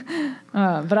just,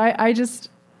 but I just.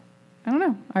 I don't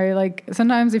know. I like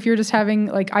sometimes if you're just having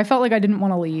like I felt like I didn't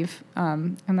want to leave,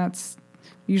 and that's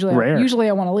Rare. Usually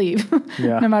I want to leave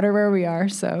Yeah. no matter where we are.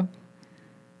 So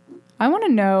I want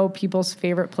to know people's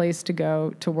favorite place to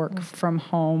go to work from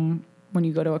home when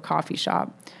you go to a coffee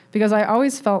shop. Because I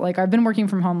always felt like I've been working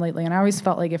from home lately, and I always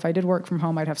felt like if I did work from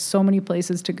home, I'd have so many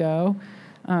places to go.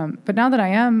 But now that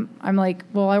I'm like,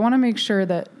 well, I want to make sure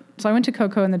that, so I went to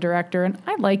Coco and the Director, and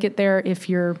I like it there if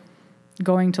you're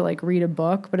going to like read a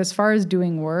book. But as far as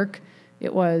doing work,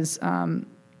 it was kind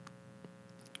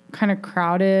of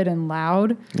crowded and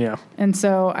loud. Yeah. And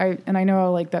so I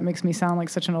know like that makes me sound like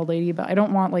such an old lady, but I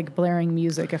don't want like blaring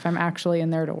music if I'm actually in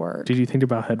there to work. Did you think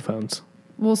about headphones?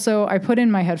 Well, so I put in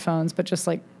my headphones, but just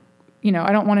like, you know,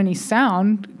 I don't want any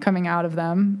sound coming out of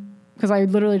them because I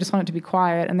literally just want it to be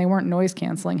quiet, and they weren't noise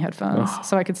canceling headphones. Ugh.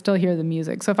 So I could still hear the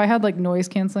music. So if I had like noise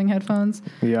canceling headphones,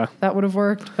 Yeah. that would have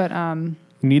worked. But You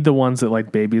need the ones that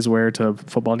like babies wear to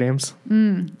football games.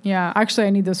 yeah, actually I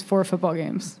need those for football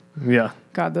games. Yeah.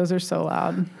 God, those are so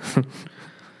loud.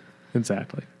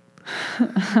 Exactly.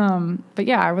 But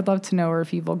yeah, I would love to know where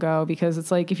people go, because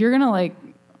it's like if you're going to like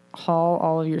haul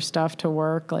all of your stuff to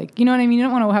work, like, you know what I mean? You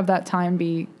don't want to have that time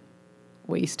be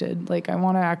wasted. Like I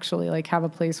want to actually like have a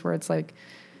place where it's like,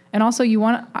 and also I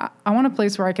want a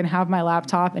place where I can have my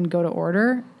laptop and go to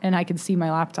order and I can see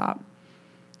my laptop.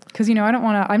 Cause you know,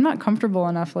 I'm not comfortable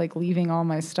enough like leaving all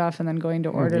my stuff and then going to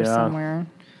order somewhere.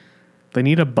 They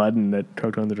need a button at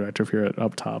Coco and the Director if you're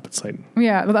up top. It's like,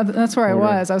 Yeah, but that's where order.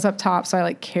 I was. I was up top. So I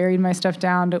like carried my stuff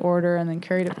down to order and then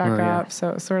carried it back up.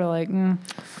 So it's sort of like,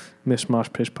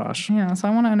 mishmash, pish posh. yeah. So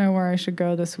I want to know where I should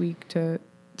go this week to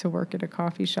work at a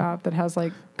coffee shop that has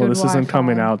like good Well, this isn't Wi-Fi.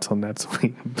 coming out till next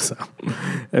week. So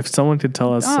if someone could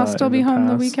tell us. I'll still in be home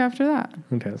the past- week after that.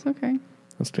 Okay. It's okay.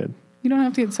 That's good. You don't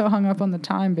have to get so hung up on the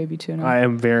time, baby tuna. I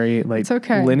am very like It's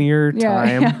okay. linear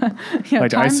time. Yeah, yeah.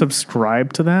 Like I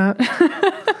subscribe to that.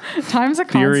 Time's a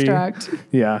theory. construct.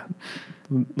 Yeah.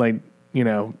 Like, you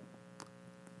know,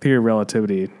 theory of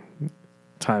relativity,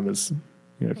 time is,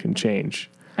 you know, can change.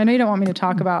 I know you don't want me to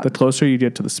talk about. The closer you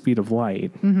get to the speed of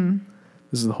light,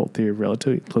 this is the whole theory of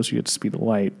relativity. The closer you get to the speed of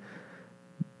light,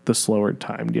 the slower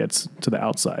time gets to the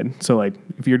outside. So like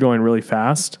if you're going really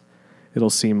fast,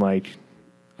 it'll seem like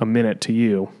a minute to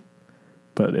you,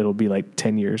 but it'll be like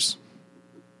 10 years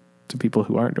to people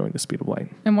who aren't going the speed of light.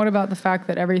 And what about the fact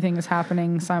that everything is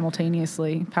happening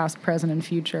simultaneously, past, present, and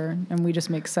future, and we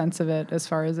just make sense of it as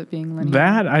far as it being linear?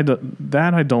 That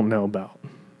I don't know about.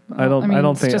 I don't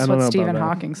think it's just I don't what know Stephen about that.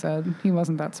 Hawking said. He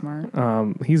wasn't that smart.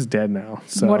 He's dead now.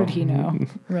 So What did he know?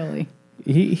 Really?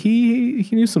 He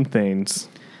knew some things.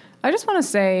 I just want to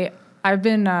say I've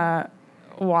been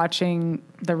watching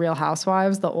The Real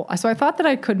Housewives. So I thought that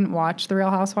I couldn't watch The Real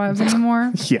Housewives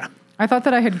anymore. Yeah. I thought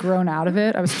that I had grown out of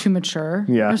it. I was too mature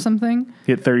or something.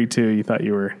 You hit 32, you thought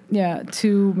you were Yeah,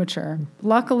 too mature.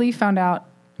 Luckily found out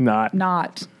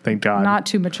not. Thank God. not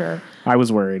too mature. I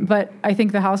was worried. But I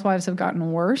think the Housewives have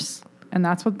gotten worse, and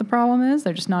that's what the problem is.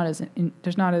 They're just not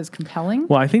as compelling.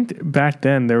 Well, I think back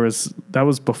then that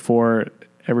was before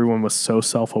everyone was so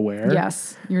self-aware.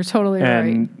 Yes, you're totally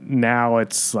and right. now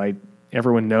it's like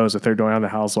everyone knows if they're going on the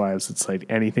Housewives, it's like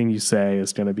anything you say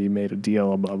is going to be made a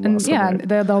deal about. And yeah,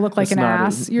 they'll look like It's an not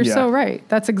ass. You're so right.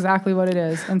 That's exactly what it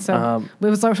is. And so it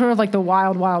was sort of like the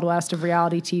wild, wild west of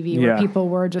reality TV, where people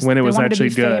were just when it was they wanted actually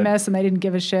to be good. famous and they didn't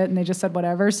give a shit and they just said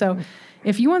whatever. So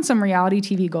if you want some reality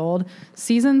TV gold,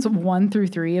 seasons 1 through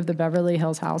 3 of the Beverly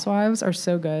Hills Housewives are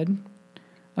so good.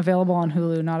 Available on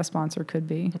Hulu. Not a sponsor, could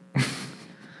be.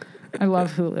 I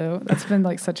love Hulu. That's been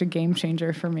like such a game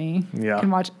changer for me. Yeah. You can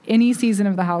watch any season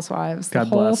of the Housewives, God the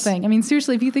whole bless. thing. I mean,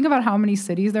 seriously, if you think about how many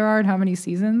cities there are and how many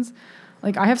seasons,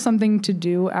 like I have something to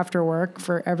do after work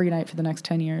for every night for the next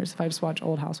 10 years if I just watch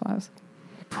old Housewives.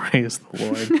 Praise the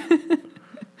Lord.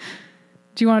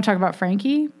 Do you want to talk about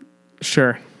Frankie?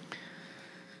 Sure.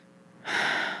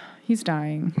 He's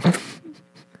dying.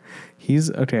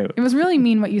 He's okay. It was really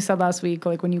mean what you said last week,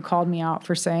 like when you called me out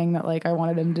for saying that like I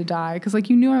wanted him to die, because like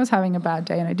you knew I was having a bad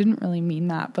day and I didn't really mean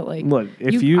that, but like Look,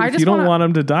 if you don't want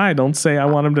him to die, don't say I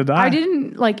want him to die. I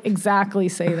didn't like exactly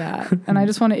say that, and I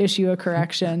just want to issue a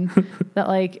correction that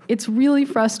like it's really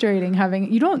frustrating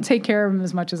having you don't take care of him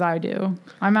as much as I do.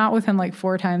 I'm out with him like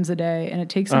 4 times a day, and it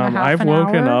takes him a half I've an hour.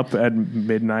 woken up at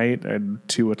midnight at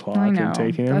 2:00 I know, and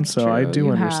taking him, that's so true. I do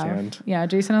You understand. have. Yeah,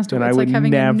 Jason has to. And It's I would like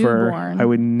having a newborn. I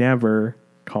would never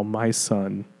call my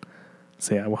son,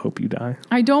 say I will hope you die.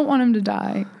 I don't want him to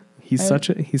die. He's such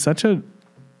a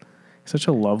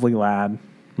lovely lad,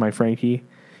 my Frankie.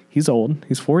 He's old.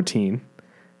 He's 14.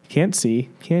 Can't see,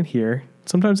 can't hear.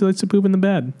 Sometimes he likes to poop in the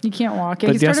bed. He can't walk. Yeah,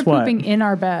 But he guess started what? pooping in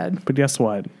our bed. But guess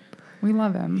what? We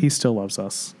love him. He still loves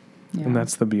us. Yeah. And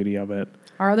that's the beauty of it.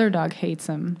 Our other dog hates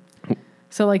him.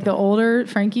 So like the older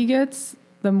Frankie gets,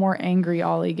 the more angry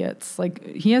Ollie gets. Like,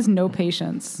 he has no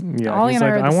patience. Yeah, Ollie he's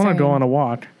and like, I I want to go same. on a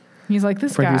walk. He's like,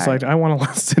 this Frankie's guy. like, I want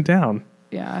to sit down.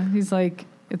 Yeah, he's like,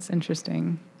 it's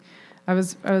interesting. I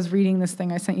was reading this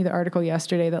thing. I sent you the article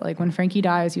yesterday that like when Frankie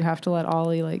dies, you have to let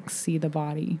Ollie like see the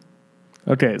body.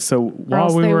 Okay, so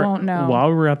else they won't know. while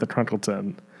we were at the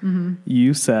Trunkleton,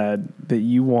 you said that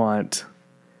you want,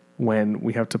 when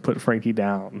we have to put Frankie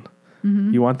down,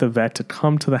 you want the vet to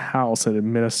come to the house and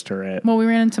administer it. Well, we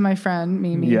ran into my friend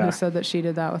Mimi, Yeah. who said that she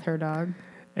did that with her dog.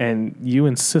 And you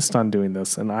insist on doing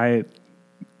this, and I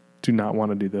do not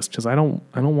want to do this because I don't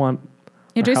want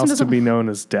Yeah, the Jason house to doesn't. be known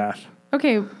as death.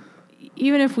 Okay,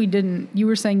 even if we didn't, you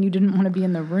were saying you didn't want to be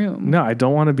in the room. No, I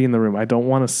don't want to be in the room. I don't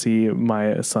want to see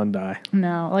my son die.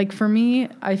 No, like for me,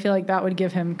 I feel like that would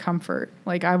give him comfort.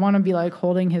 Like I want to be like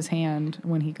holding his hand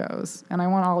when he goes, and I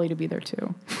want Ollie to be there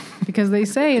too, because they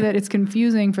say that it's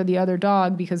confusing for the other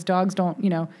dog because dogs don't,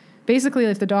 basically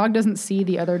if the dog doesn't see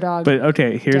the other dog But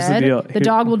okay, here's dead, the deal. the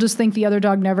dog will just think the other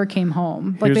dog never came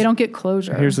home. Like they don't get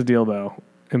closure. Here's the deal, though.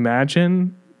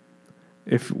 Imagine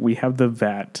if we have the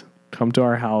vet come to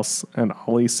our house and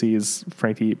Ollie sees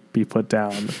Frankie be put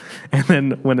down. And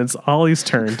then when it's Ollie's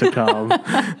turn to come,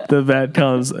 the vet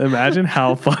comes. Imagine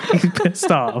how fucking pissed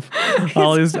off.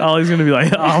 Ollie's going to be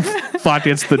like, oh, fuck,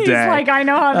 it's the He's day. like, I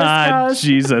know how this goes.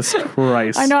 Jesus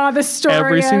Christ. I know how this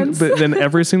story ends. But then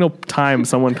every single time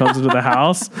someone comes into the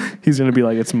house, he's going to be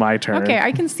like, it's my turn. Okay,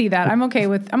 I can see that. I'm okay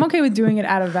with doing it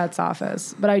at a vet's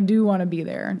office, but I do want to be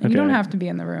there. And you don't Okay. have to be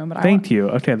in the room. But Thank you.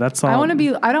 Okay, that's all. I want to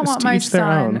be. I don't It's want to my each their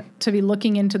own. son to be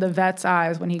looking into the vet's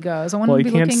eyes when he goes. I want Well, him he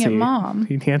to be can't looking see. at mom,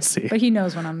 He can't see. but he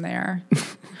knows when I'm there.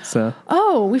 So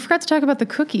Oh, we forgot to talk about the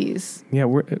cookies. yeah,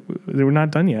 we're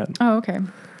not done yet. Oh, okay.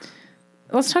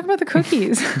 Let's talk about the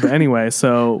cookies. But anyway,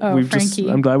 so Oh, Frankie.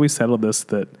 I'm glad we settled this,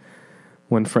 that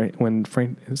when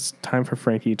it's time for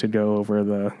Frankie to go over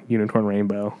the unicorn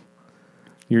rainbow,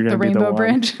 you're going to The be the rainbow one.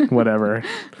 bridge. Whatever.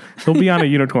 He'll be on a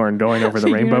unicorn going over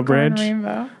the rainbow Unicorn bridge.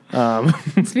 Rainbow.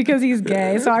 It's because he's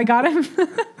gay. So I got him.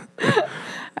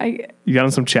 You got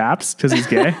him some chaps because he's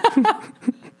gay.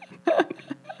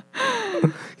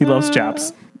 He loves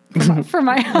chaps. for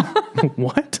my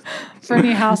What? for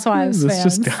any Housewives This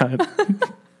fans. just got.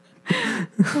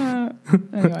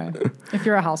 Anyway, if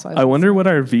you're a Housewives, I wonder what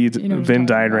our know what I'm Venn talking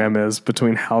diagram is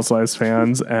between Housewives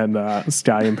fans and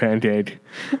Stallion Pancake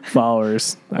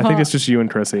followers. I think it's just you and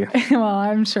Chrissy. well,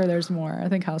 I'm sure there's more. I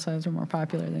think Housewives are more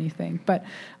popular than you think. But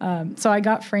so I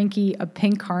got Frankie a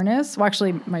pink harness. Well,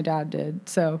 actually, my dad did.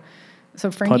 So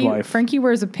Frankie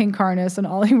wears a pink harness and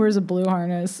Ollie wears a blue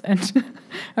harness. And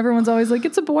everyone's always like,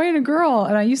 it's a boy and a girl.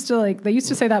 And they used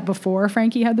to say that before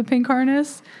Frankie had the pink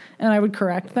harness, and I would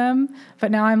correct them.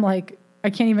 But now I'm like, I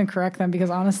can't even correct them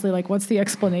because honestly, like, what's the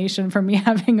explanation for me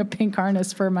having a pink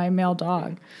harness for my male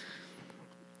dog?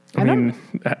 I mean,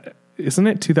 isn't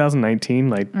it 2019?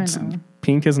 Like, I know.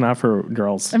 pink is not for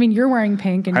girls. I mean, you're wearing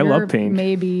pink, and I you're love pink.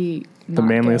 maybe The not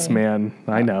manliest gay. man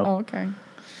I know. Oh, okay.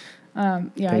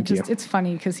 Yeah, Thank you. it's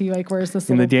funny because he like wears this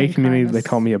In the little gay pink community, harness. they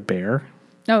call me a bear,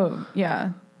 Oh,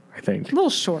 yeah. I think. A little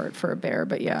short for a bear,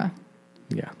 but yeah.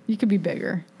 Yeah. You could be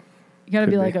bigger. You got to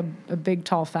Could be be. like a big,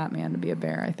 tall, fat man to be a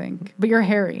bear, I think. But you're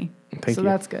hairy. Thank so you.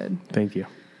 that's good. Thank you.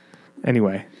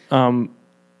 Anyway,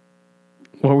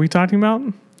 what were we talking about?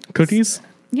 Cookies?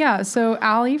 Yeah, so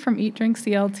Allie from Eat Drink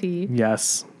CLT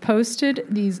Yes. posted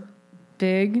these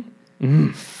big,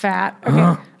 fat...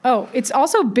 Okay. Oh, it's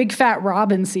also Big Fat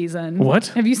Robin season. What?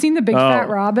 Have you seen the Big Fat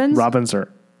Robins? Robins are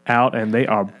out and they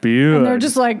are beautiful. And they're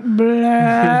just like,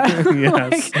 bleh.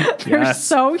 Yes. They're Yes.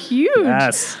 so huge.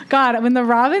 Yes. God, when the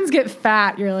robins get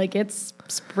fat, you're like, it's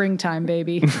springtime,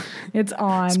 baby. It's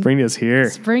on. Spring is here.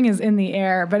 Spring is in the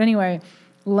air. But anyway,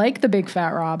 like the Big Fat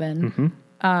Robin,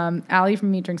 Mm-hmm. Allie from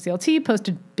Meat Drink CLT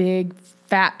posted big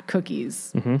fat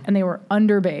cookies, Mm-hmm. and they were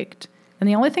underbaked. And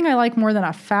the only thing I like more than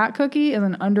a fat cookie is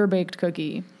an underbaked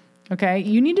cookie. Okay,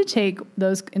 you need to take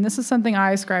those, and this is something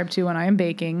I ascribe to when I am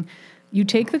baking. You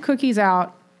take the cookies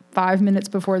out 5 minutes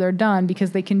before they're done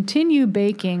because they continue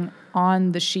baking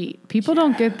on the sheet. People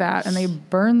don't get that, and they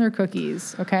burn their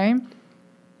cookies. Okay,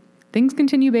 things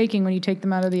continue baking when you take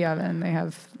them out of the oven. They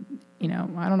have, I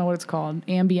don't know what it's called,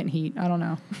 ambient heat. I don't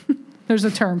know. There's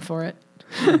a term for it.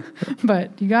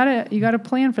 But you gotta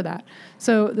plan for that.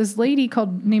 So this lady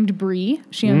named Bree,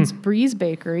 she owns Bree's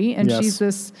Bakery, and Yes. she's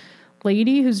this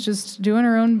lady who's just doing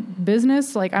her own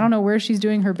business. Like, I don't know where she's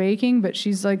doing her baking, but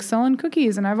she's like selling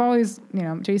cookies. And I've always,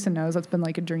 Jason knows that's been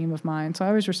like a dream of mine. So I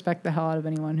always respect the hell out of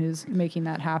anyone who's making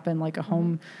that happen, like a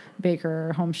home baker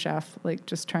or home chef, like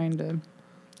just trying to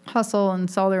hustle and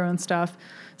sell their own stuff.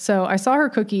 So I saw her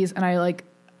cookies and I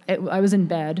was in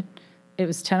bed. It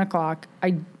was 10 o'clock.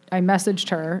 I messaged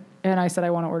her and I said, I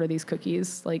want to order these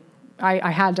cookies. Like,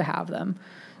 I had to have them.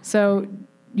 So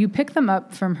you pick them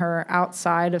up from her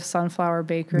outside of Sunflower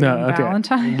Bakery in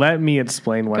Valentine. Let me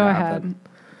explain what happened. Go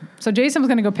ahead. So Jason was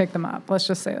going to go pick them up. Let's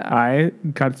just say that. I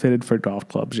got fitted for golf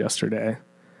clubs yesterday,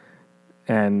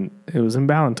 and it was in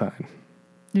Valentine.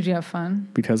 Did you have fun?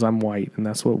 Because I'm white, and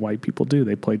that's what white people do.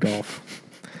 They play golf.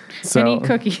 So, and eat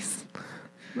cookies.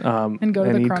 And go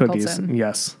to the Crunkleton.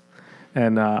 Yes.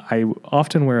 And I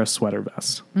often wear a sweater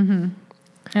vest. Mm-hmm.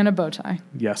 And a bow tie.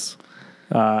 Yes.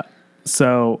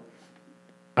 So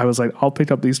I was like, I'll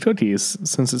pick up these cookies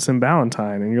since it's in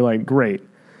Valentine. And you're like, great.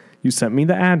 You sent me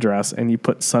the address and you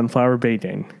put Sunflower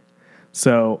Baking.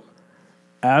 So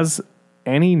as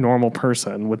any normal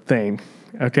person would think,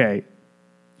 okay,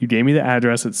 you gave me the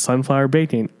address, it's Sunflower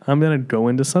Baking. I'm going to go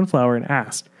into Sunflower and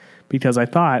ask. Because I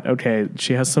thought, okay,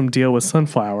 she has some deal with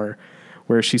Sunflower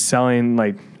where she's selling,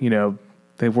 like,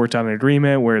 they've worked out an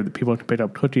agreement where the people can pick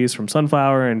up cookies from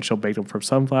Sunflower and she'll bake them from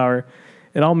Sunflower.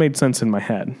 It all made sense in my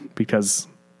head because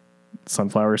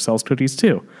Sunflower sells cookies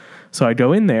too. So I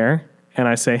go in there and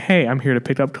I say, hey, I'm here to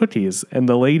pick up cookies. And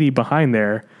the lady behind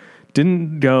there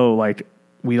didn't go like,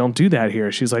 we don't do that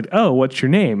here. She's like, oh, what's your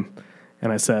name?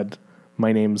 And I said,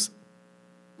 my name's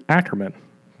Ackerman,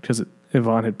 because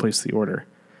Yvonne had placed the order.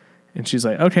 And she's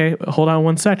like, okay, hold on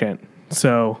 1 second.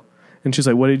 And she's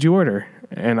like, what did you order?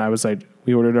 And I was like,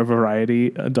 we ordered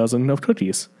a dozen of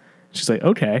cookies. She's like,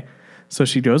 okay. So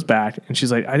she goes back and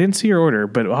she's like, I didn't see your order,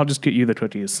 but I'll just get you the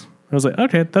cookies. I was like,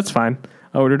 okay, that's fine.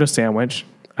 I ordered a sandwich.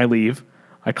 I leave.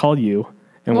 I call you.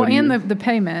 And the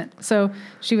payment. So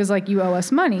she was like, you owe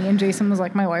us money. And Jason was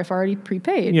like, my wife already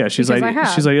prepaid. Yeah, she's like,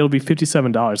 it'll be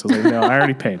 $57. I was like, no, I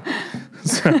already paid.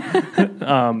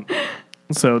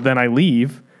 So then I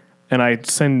leave and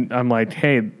I'm like,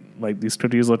 hey, like these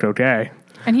cookies look okay.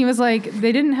 And he was like,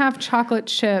 they didn't have chocolate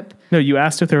chip. No, you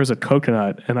asked if there was a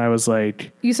coconut, and I was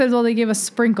like... You said, well, they gave us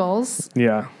sprinkles.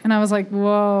 Yeah. And I was like,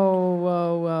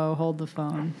 whoa, hold the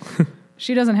phone.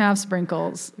 She doesn't have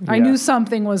sprinkles. Yeah. I knew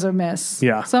something was amiss.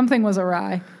 Yeah. Something was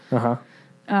awry. Uh-huh.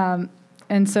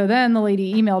 And so then the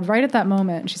lady emailed right at that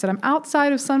moment. She said, I'm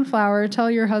outside of Sunflower. Tell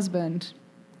your husband.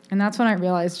 And that's when I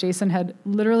realized Jason had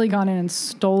literally gone in and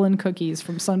stolen cookies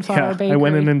from Sunflower Bakery. I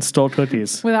went in and stole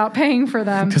cookies. Without paying for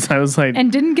them. Because I was like...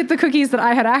 And didn't get the cookies that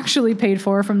I had actually paid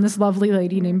for from this lovely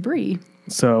lady named Bree.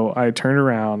 So I turned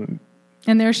around...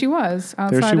 And there she was,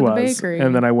 outside of the bakery.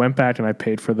 And then I went back and I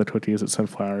paid for the cookies at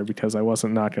Sunflower because I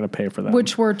wasn't not going to pay for them.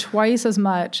 Which were twice as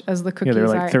much as the cookies. Yeah, they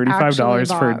were like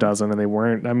 $35 for a dozen, and they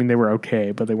weren't, they were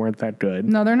okay, but they weren't that good.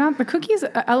 No, they're not. The cookies,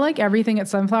 I like everything at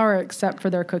Sunflower except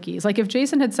for their cookies. Like if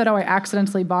Jason had said, I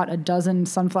accidentally bought a dozen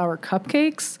Sunflower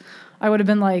cupcakes, I would have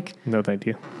been like... No, thank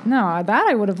you. No, that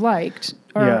I would have liked.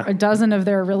 Or a dozen of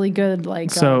their really good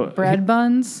bread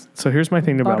buns. So here's my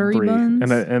thing about Brie. Buns.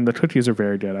 And the cookies are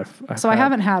very good. I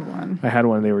haven't had one. I had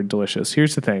one. They were delicious.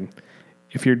 Here's the thing.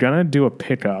 If you're going to do a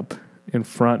pickup in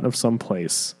front of some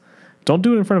place, don't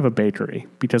do it in front of a bakery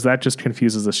because that just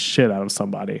confuses the shit out of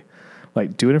somebody.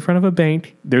 Like, do it in front of a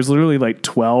bank. There's literally like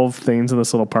 12 things in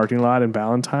this little parking lot in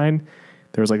Valentine.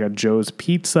 There was like a Joe's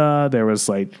Pizza. There was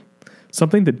like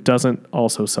something that doesn't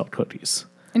also sell cookies.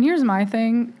 And here's my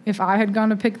thing. If I had gone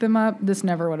to pick them up, this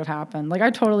never would have happened. Like,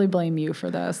 I totally blame you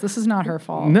for this. This is not her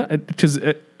fault. No, because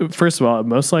first of all,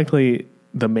 most likely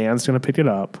the man's going to pick it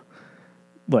up.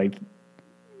 Like,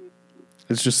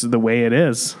 it's just the way it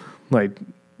is. Like,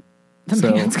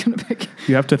 man's going to pick it up.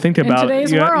 You have to think about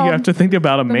you have to think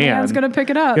about a man. The man's going to pick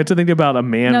it up. You have to think about a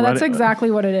man. No, that's exactly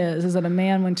what it is that a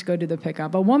man went to go do the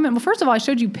pickup. A woman, well, first of all, I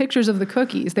showed you pictures of the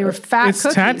cookies. They were fat cookies.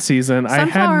 It's tat season.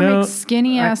 Sunflower makes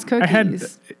skinny-ass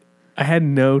cookies. I had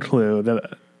no clue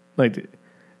that, like,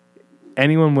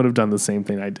 anyone would have done the same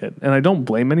thing I did. And I don't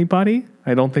blame anybody.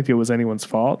 I don't think it was anyone's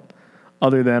fault.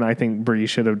 Other than I think Bree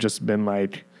should have just been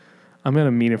like, I'm going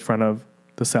to meet in front of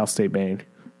the South State Bank.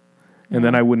 And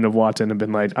then I wouldn't have walked in and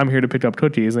been like, I'm here to pick up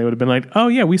cookies. And they would have been like, oh,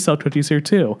 yeah, we sell cookies here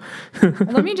too.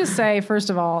 Let me just say, first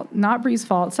of all, not Bree's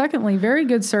fault. Secondly, very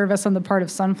good service on the part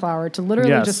of Sunflower to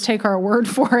literally just take our word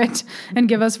for it and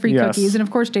give us free cookies. And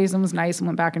of course, Jason was nice and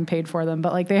went back and paid for them.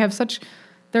 But like they have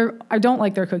I don't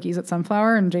like their cookies at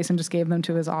Sunflower, and Jason just gave them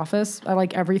to his office. I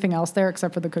like everything else there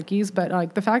except for the cookies. But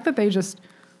like the fact that they just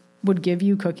would give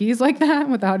you cookies like that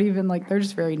without even they're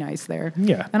just very nice there.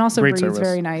 Yeah. And also Bree's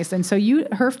very nice. And so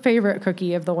her favorite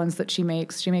cookie of the ones that she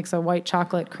makes a white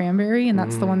chocolate cranberry, and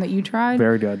that's the one that you tried.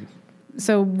 Very good.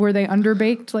 So were they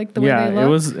underbaked like the way they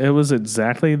look? Yeah, it was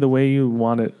exactly the way you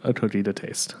wanted a cookie to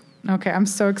taste. Okay, I'm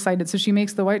so excited. So she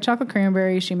makes the white chocolate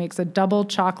cranberry. She makes a double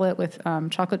chocolate with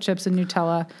chocolate chips and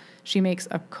Nutella. She makes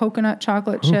a coconut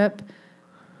chocolate chip.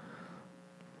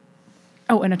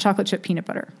 Oh, and a chocolate chip peanut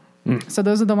butter. So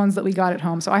those are the ones that we got at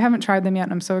home. So I haven't tried them yet,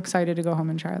 and I'm so excited to go home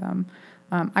and try them.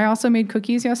 I also made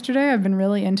cookies yesterday. I've been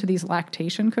really into these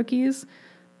lactation cookies.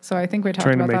 So I think we talked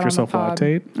Trying to about make that yourself on the pod.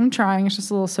 lactate? I'm trying. It's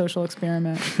just a little social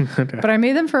experiment. Okay. But I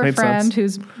made them for a Makes friend sense.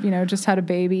 who's, just had a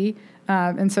baby.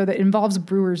 And so that involves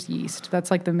brewer's yeast. That's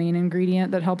like the main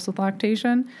ingredient that helps with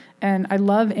lactation. And I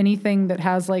love anything that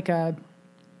has like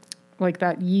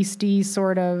that yeasty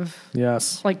sort of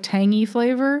Yes. like tangy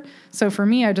flavor. So for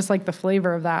me, I just like the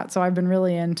flavor of that. So I've been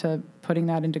really into putting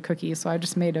that into cookies. So I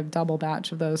just made a double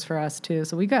batch of those for us too.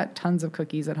 So we got tons of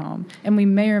cookies at home, and we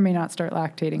may or may not start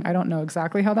lactating. I don't know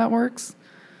exactly how that works.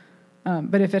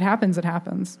 But if it happens, it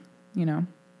happens, Yeah.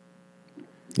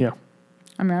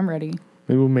 I mean, I'm ready.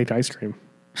 Maybe we'll make ice cream.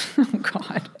 Oh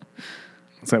God,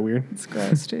 Is that weird? it's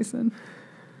gross, Jason.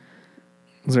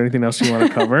 Is there anything else you want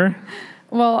to cover?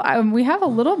 Well, we have a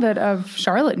little bit of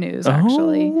Charlotte news,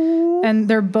 actually. Oh. And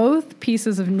they're both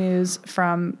pieces of news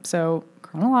so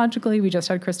chronologically, we just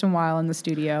had Kristen Weil in the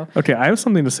studio. Okay, I have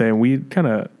something to say, and we kind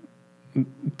of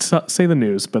say the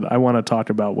news, but I want to talk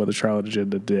about what the Charlotte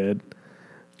Agenda did.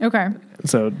 Okay.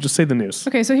 So just say the news.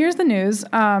 Okay, so here's the news.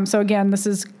 So again, this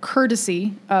is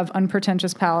courtesy of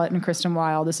Unpretentious Palate and Kristen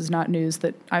Weil. This is not news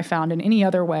that I found in any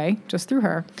other way, just through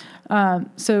her.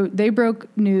 So they broke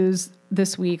news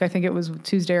this week, I think it was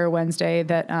Tuesday or Wednesday,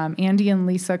 that Andy and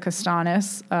Lisa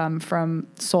Castanis from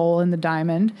Soul in the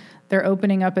Diamond, they're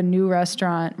opening up a new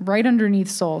restaurant right underneath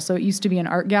Soul. So it used to be an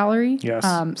art gallery. Yes.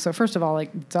 So first of all,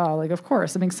 of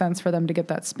course, it makes sense for them to get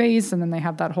that space, and then they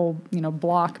have that whole,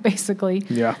 block basically.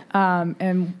 Yeah.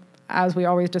 And as we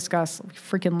always discuss, we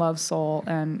freaking love Soul,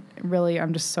 and really,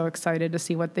 I'm just so excited to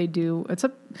see what they do.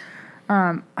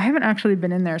 I haven't actually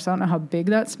been in there, so I don't know how big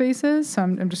that space is. So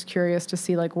I'm just curious to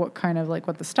see what kind of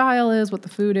what the style is, what the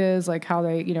food is, how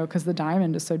they, because the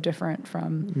Diamond is so different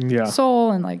from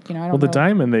Soul, and I don't know. Well,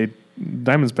 the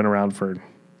Diamond's been around for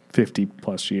 50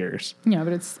 plus years. Yeah,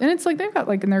 but it's they've got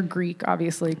and they're Greek,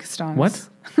 obviously, Castanis. What?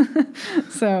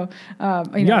 So,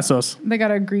 so they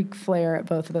got a Greek flair at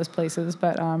both of those places,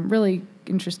 but really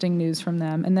interesting news from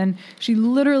them. And then she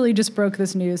literally just broke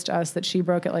this news to us that she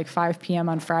broke at 5 p.m.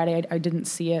 on Friday. I didn't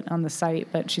see it on the site,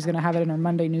 but she's going to have it in her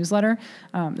Monday newsletter.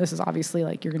 This is obviously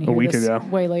you're going to hear this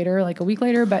way later, a week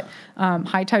later, but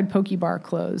High Tide Poke Bar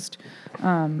closed.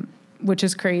 Which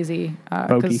is crazy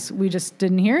because we just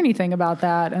didn't hear anything about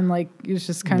that. And it was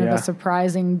just kind of a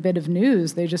surprising bit of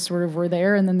news. They just sort of were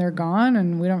there and then they're gone,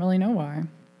 and we don't really know why.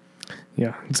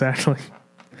 Yeah, exactly.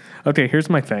 Okay,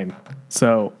 here's my thing.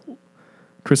 So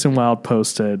Kristen Weil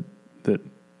posted that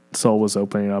Soul was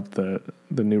opening up the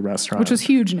new restaurant. Which was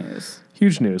huge news.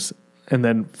 Huge news. And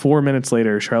then 4 minutes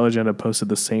later, Charlotte Agenda posted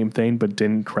the same thing but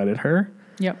didn't credit her.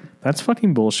 Yep. That's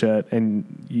fucking bullshit,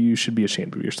 and you should be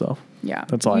ashamed of yourself. Yeah.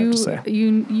 That's all I have to say.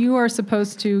 You are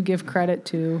supposed to give credit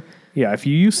to... Yeah, if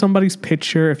you use somebody's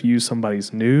picture, if you use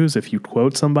somebody's news, if you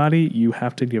quote somebody, you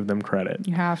have to give them credit.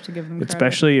 You have to give them credit.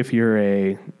 Especially if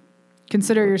you're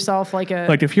Consider yourself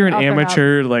if you're an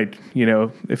amateur,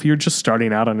 if you're just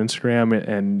starting out on Instagram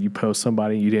and you post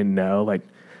somebody you didn't know,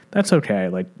 that's okay.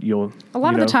 A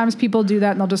lot of the times people do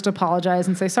that and they'll just apologize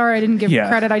and say, sorry, I didn't give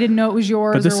credit. I didn't know it was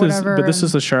yours or whatever. But this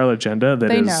is the Charlotte Agenda that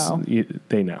they know.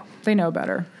 They know. They know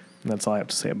better. And that's all I have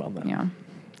to say about that.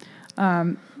 Yeah.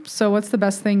 So what's the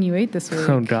best thing you ate this week?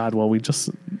 Oh, God. Well, we just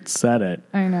said it.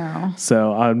 I know.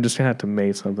 So I'm just going to have to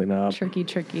make something up. Tricky.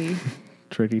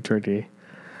 Tricky.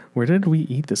 Where did we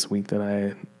eat this week that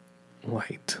I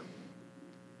liked?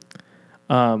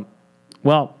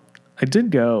 Well, I did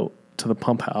go to the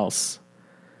Pump House.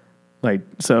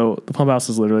 So the Pump House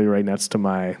is literally right next to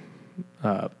my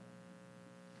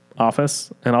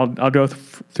office, and I'll go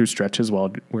through stretches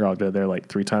where I'll go there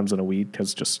 3 times in a week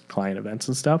because just client events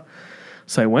and stuff.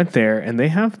 So I went there, and they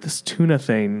have this tuna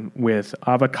thing with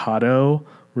avocado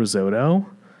risotto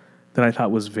that I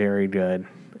thought was very good,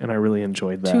 and I really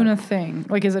enjoyed that. Tuna thing,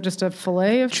 is it just a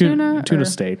fillet of tuna? Tuna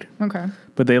steak. Okay.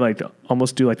 But they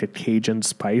almost do a Cajun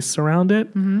spice around it.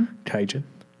 Mm-hmm. Cajun.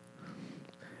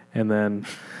 And then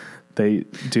they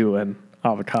do an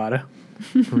avocado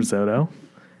risotto.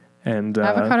 And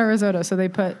avocado risotto. So they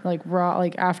put raw,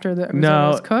 after the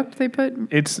risotto is cooked, they put...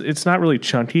 It's not really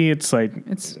chunky. It's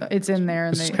it's in there.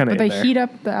 And they heat up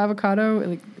the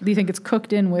avocado. Do you think it's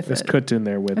cooked in with it? It's cooked in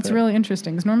there with it. It's really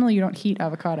interesting because normally you don't heat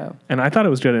avocado. And I thought it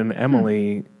was good. And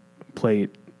Emily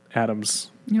Plate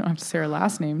Adams... You don't have to say her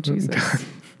last name, Jesus.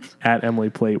 At Emily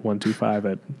Plate 125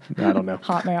 at, I don't know.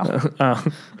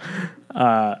 Hotmail.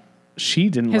 She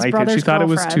didn't like it. She thought it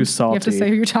was too salty. You have to say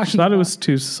who you're talking about. She thought it was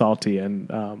too salty.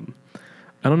 And I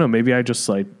don't know, maybe I just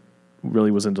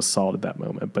really was into salt at that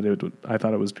moment, but I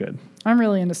thought it was good. I'm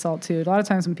really into salt too. A lot of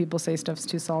times when people say stuff's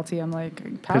too salty, I'm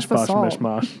like, pass Pish the posh salt.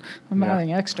 mishmash. I'm Yeah.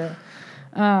 adding extra.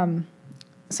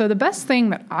 So the best thing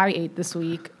that I ate this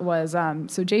week was,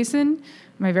 so Jason,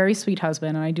 my very sweet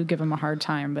husband, and I do give him a hard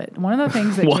time, but one of the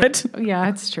things that What? yeah,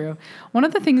 it's true. One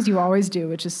of the things you always do,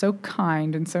 which is so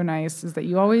kind and so nice, is that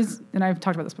you always, and I've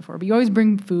talked about this before, but you always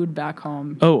bring food back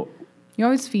home. Oh, You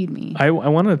always feed me. I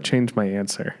want to change my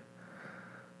answer.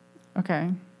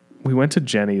 Okay. We went to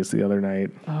Jenny's the other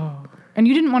night. Oh. And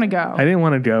you didn't want to go. I didn't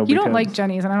want to go. You don't like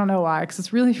Jenny's, and I don't know why, because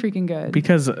it's really freaking good.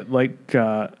 Because like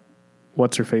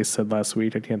what's her face said last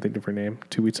week, I can't think of her name,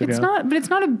 2 weeks ago. It's not, but it's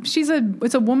not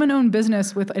it's a woman-owned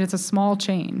business and it's a small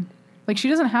chain. Like, she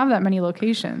doesn't have that many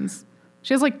locations.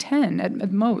 She has like 10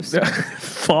 at most.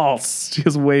 False. She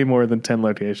has way more than 10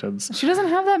 locations. She doesnn't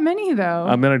have that many though.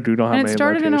 I'm gonna do not have and many it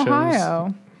started locations. in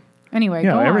Ohio. Anyway,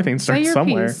 Yeah, go on. everything Say starts your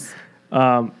somewhere. piece.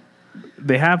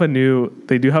 They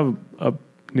do have a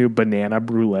new banana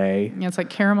brulee, Yeah, it's like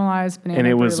caramelized banana and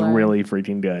it was brulee. really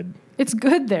freaking good. It's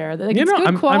good there. Like, You it's know, good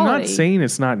I'm quality. not saying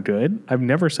it's not good. I've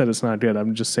never said it's not good.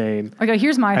 I'm just saying Okay,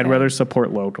 here's my I'd thing. rather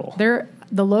support local.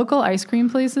 The local ice cream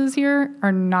places here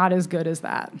are not as good as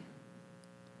that.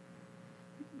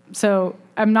 So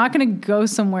I'm not going to go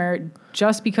somewhere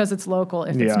just because it's local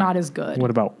if it's not as good. What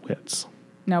about Wits?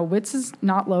 Now, Wits is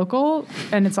not local,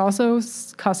 and it's also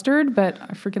custard, but I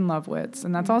freaking love Wits.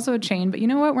 And that's also a chain. But you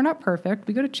know what? We're not perfect.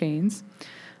 We go to chains.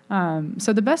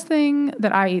 So the best thing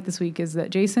that I ate this week is that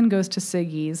Jason goes to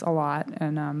Siggy's a lot.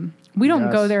 And we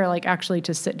don't go there, like, actually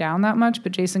to sit down that much,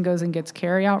 but Jason goes and gets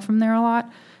carry out from there a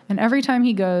lot. And every time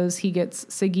he goes, he gets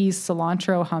Siggy's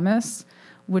cilantro hummus,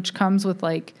 which comes with,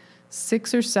 like,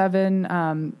 6 or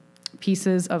 7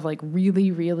 pieces of like really,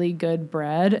 really good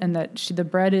bread, and that the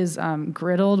bread is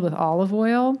griddled with olive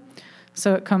oil.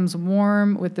 So it comes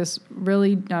warm with this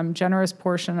really generous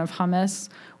portion of hummus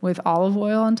with olive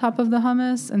oil on top of the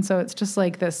hummus. And so it's just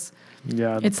like this.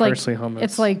 Yeah, It's parsley like hummus.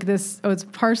 It's like this. Oh, it's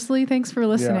parsley. Thanks for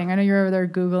listening. Yeah. I know you're over there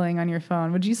Googling on your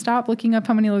phone. Would you stop looking up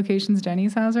how many locations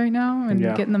Jenny's has right now and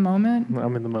get in the moment?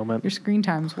 I'm in the moment. Your screen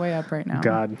time's way up right now.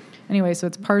 God. Anyway, so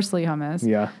it's parsley hummus.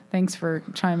 Yeah. Thanks for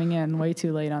chiming in. Way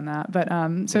too late on that. But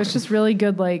so it's just really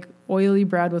good, like oily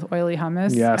bread with oily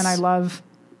hummus. Yes. And I love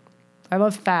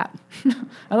fat.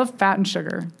 I love fat and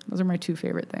sugar. Those are my 2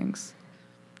 favorite things.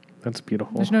 That's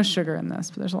beautiful. There's no sugar in this,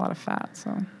 but there's a lot of fat.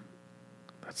 So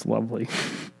That's lovely.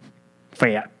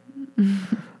 Fat.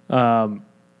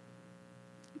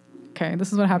 okay,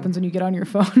 this is what happens when you get on your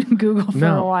phone and Google for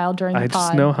a while during the I pod.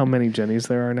 just know how many Jennies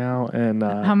there are now, and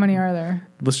How many are there?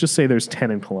 let's just say there's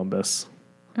 10 in Columbus.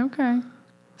 Okay.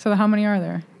 So how many are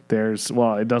there?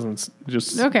 It doesn't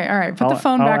just. Okay, all right. Put the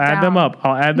phone back down. I'll add them up.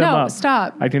 I'll add them up. No,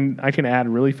 stop. I can add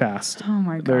really fast. Oh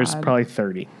my God. There's probably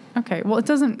 30. Okay, well, it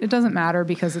doesn't matter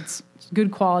because it's good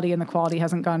quality and the quality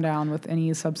hasn't gone down with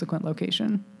any subsequent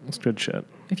location. It's good shit.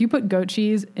 If you put goat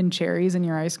cheese and cherries in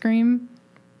your ice cream,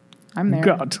 I'm there.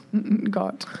 God.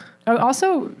 God. Oh,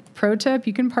 also, pro tip,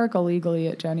 you can park illegally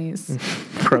at Jenny's.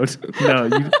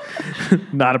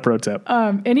 Not a pro tip.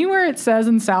 Anywhere it says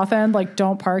in South End, like,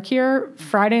 don't park here,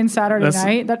 Friday and Saturday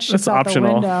night, that shit's out optional.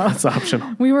 the window. That's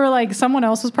optional. We were like, someone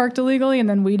else was parked illegally, and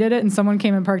then we did it, and someone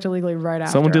came and parked illegally right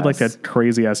after Someone did like us. that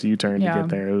crazy ass U-turn Yeah. to get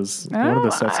there. It was one of the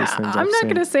sexiest things I'm I've not seen.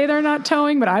 going to say they're not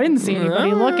towing, but I didn't see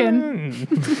anybody looking.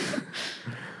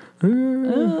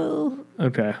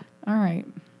 Okay. All right.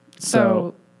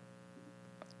 So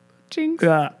jinx.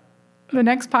 The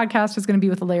next podcast is going to be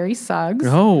with Larry Suggs,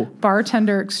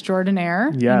 bartender extraordinaire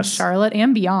in Charlotte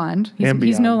and beyond.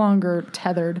 He's no longer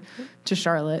tethered to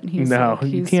Charlotte.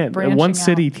 You can't. One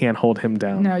city can't hold him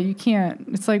down. No, you can't.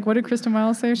 It's like, what did Kristen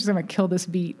Wiles say? She's going to kill this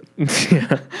beat.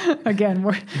 Again,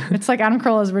 it's like Adam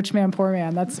Carolla's Rich Man, Poor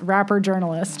Man. That's rapper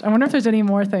journalist. I wonder if there's any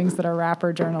more things that are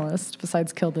rapper journalist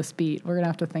besides kill this beat. We're going to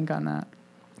have to think on that.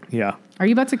 Yeah. Are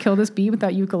you about to kill this beat with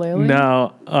that ukulele?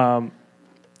 No, I'm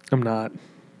not.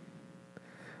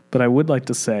 But I would like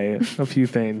to say a few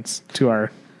things to our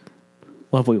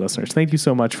lovely listeners. Thank you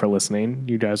so much for listening.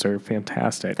 You guys are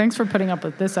fantastic. Thanks for putting up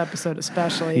with this episode,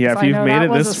 especially. Yeah, if you've made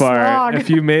it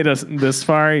this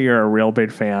far, you're a real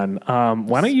big fan.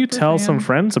 Why don't you tell some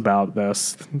friends about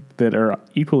this that are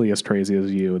equally as crazy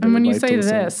as you? And when you say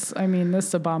this, I mean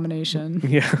this abomination.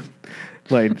 Yeah.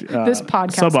 Like this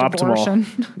podcast abortion.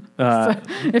 So,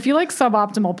 if you like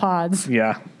suboptimal pods.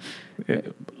 Yeah.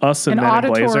 Us and Men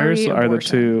in Blazers are the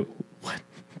two. What?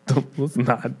 Let's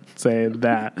not say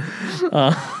that.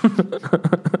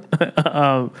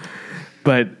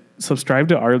 But subscribe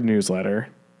to our newsletter.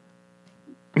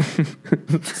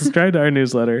 Subscribe to our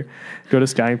newsletter. Go to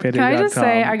skyandpanda.com. Can I just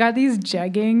say, I got these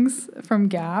jeggings from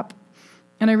Gap,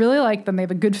 And I really like them. They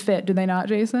have a good fit. Do they not,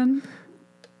 Jason?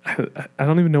 I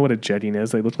don't even know what a jegging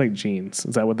is. They look like jeans.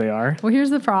 Is that what they are? Well, here's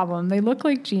the problem. They look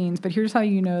like jeans, but here's how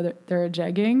you know that they're a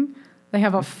jegging. They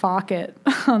have a pocket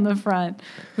on the front,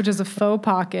 which is a faux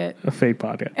pocket. A fake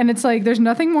pocket. And it's like there's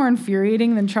nothing more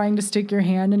infuriating than trying to stick your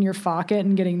hand in your pocket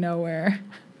and getting nowhere.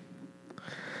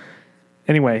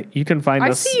 Anyway, you can find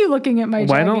us. I see you looking at my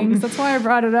jeggings. That's why I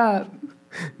brought it up.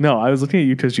 No, I was looking at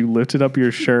you because you lifted up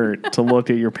your shirt to look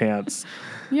at your pants.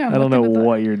 Yeah, I don't know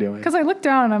what you're doing. Because I looked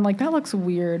down and I'm like, that looks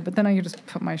weird. But then I just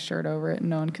put my shirt over it and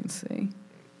no one can see.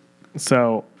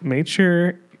 So make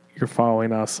sure you're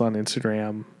following us on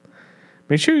Instagram.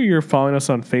 Make sure you're following us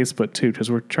on Facebook too,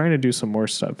 because we're trying to do some more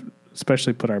stuff,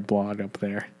 especially put our blog up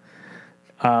there.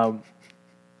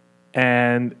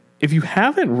 And if you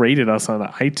haven't rated us on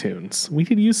iTunes, we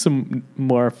could use some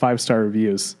more 5-star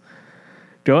reviews.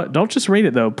 Don't just rate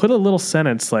it, though. Put a little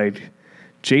sentence like,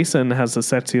 Jason has the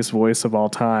sexiest voice of all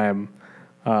time.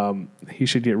 He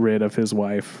should get rid of his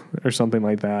wife or something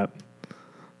like that.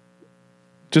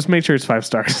 Just make sure it's 5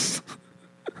 stars.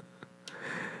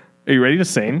 Are you ready to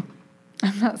sing?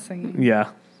 I'm not singing.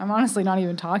 Yeah. I'm honestly not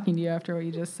even talking to you after what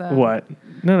you just said. What?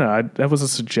 No. That was a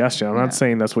suggestion. I'm not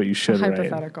saying that's what you should write.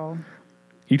 Hypothetical.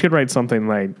 You could write something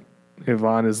like,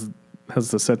 Yvonne has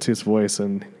the sexiest voice,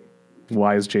 and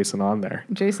why is Jason on there?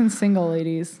 Jason's single,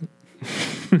 ladies.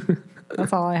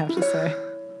 That's all I have to say.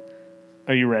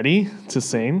 Are you ready to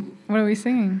sing? What are we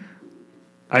singing?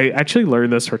 I actually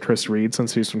learned this for Chris Reed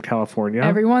since he's from California.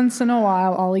 Every once in a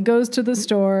while, Ollie goes to the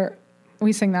store.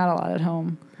 We sing that a lot at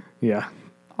home. Yeah.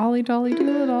 Ollie Dolly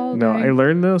do it all day. No, I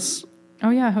learned this. Oh,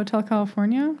 yeah, Hotel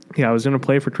California? Yeah, I was going to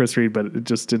play for Chris Reed, but it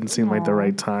just didn't seem like the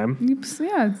right time.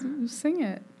 Yeah, sing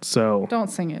it. So. Don't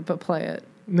sing it, but play it.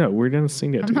 No, we're going to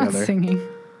sing it together. I'm not singing.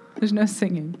 There's no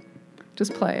singing.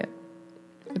 Just play it.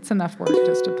 It's enough work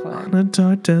just to play. On a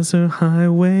dark desert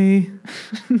highway.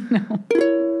 No.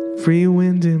 Free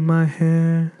wind in my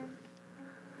hair.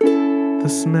 The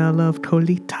smell of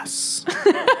colitas.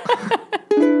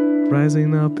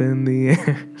 Rising up in the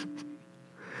air.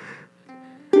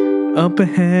 Up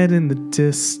ahead in the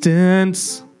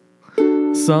distance,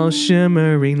 saw a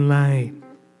shimmering light.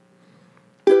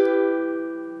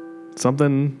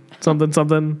 Something,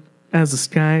 as the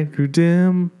sky grew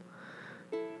dim.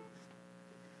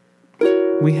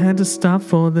 We had to stop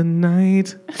for the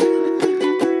night.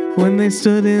 When they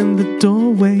stood in the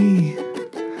doorway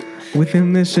with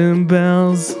emission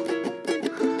bells,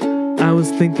 I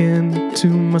was thinking to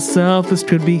myself, this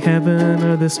could be heaven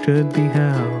or this could be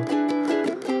hell.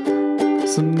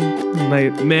 Some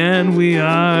night, man, we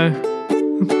are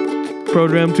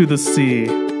programmed to the sea.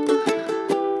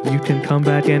 You can come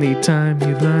back anytime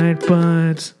you like,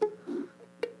 but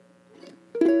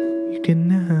you can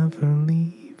never leave.